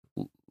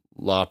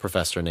law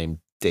professor named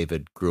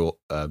David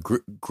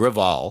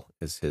Grewal,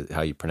 is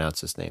how you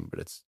pronounce his name, but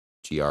it's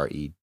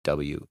Grewal.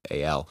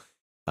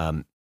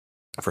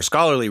 For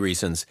scholarly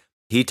reasons,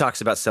 he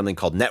talks about something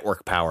called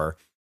network power,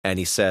 and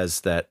he says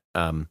that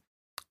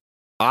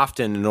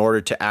often in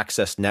order to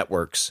access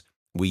networks,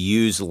 we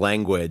use the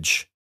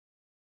language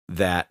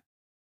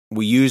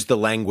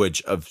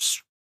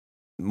of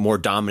more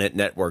dominant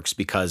networks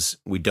because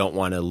we don't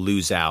want to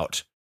lose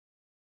out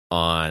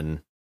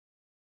on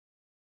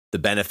the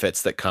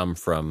benefits that come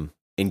from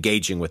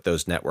engaging with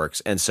those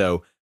networks. And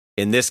so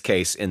in this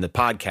case, in the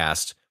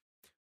podcast,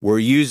 we're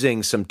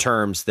using some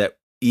terms that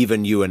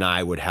even you and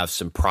I would have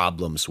some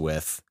problems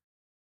with,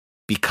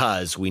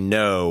 because we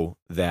know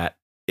that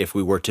if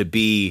we were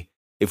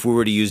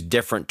to use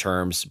different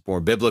terms,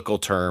 more biblical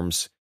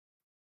terms,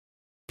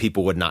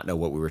 people would not know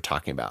what we were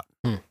talking about,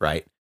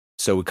 right?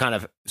 So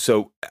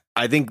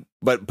I think,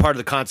 but part of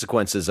the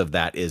consequences of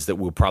that is that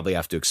we'll probably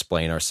have to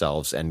explain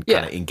ourselves and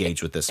kind of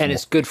engage with this. And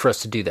it's good for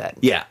us to do that.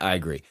 Yeah, I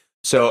agree.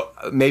 So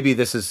maybe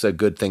this is a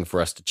good thing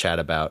for us to chat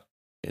about,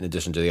 in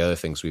addition to the other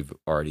things we've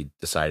already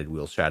decided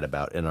we'll chat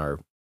about in our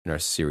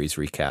series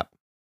recap.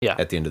 Yeah.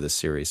 At the end of this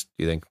series, do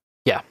you think?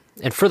 Yeah.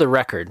 And for the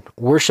record,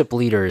 worship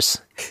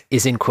leaders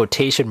is in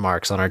quotation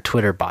marks on our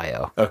Twitter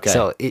bio. Okay.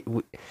 So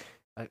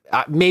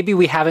maybe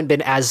we haven't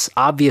been as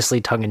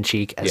obviously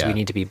tongue-in-cheek as we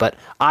need to be, but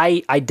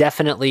I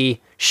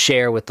definitely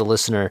share with the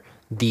listener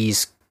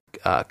these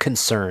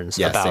concerns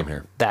about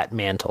that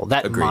mantle,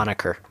 that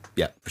moniker.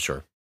 Yeah, for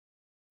sure.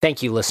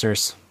 Thank you,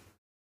 listeners.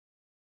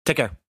 Take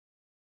care.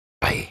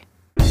 Bye.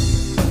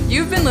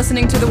 You've been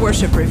listening to The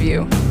Worship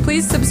Review.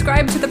 Please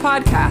subscribe to the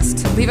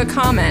podcast, leave a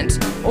comment,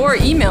 or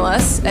email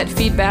us at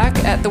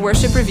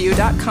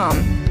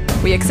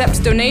feedback@theworshipreview.com. We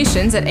accept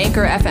donations at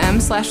Anchor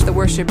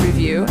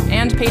FM/theworshipreview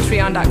and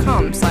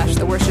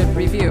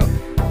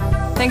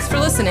patreon.com/theworshipreview. Thanks for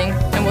listening,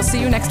 and we'll see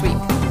you next week.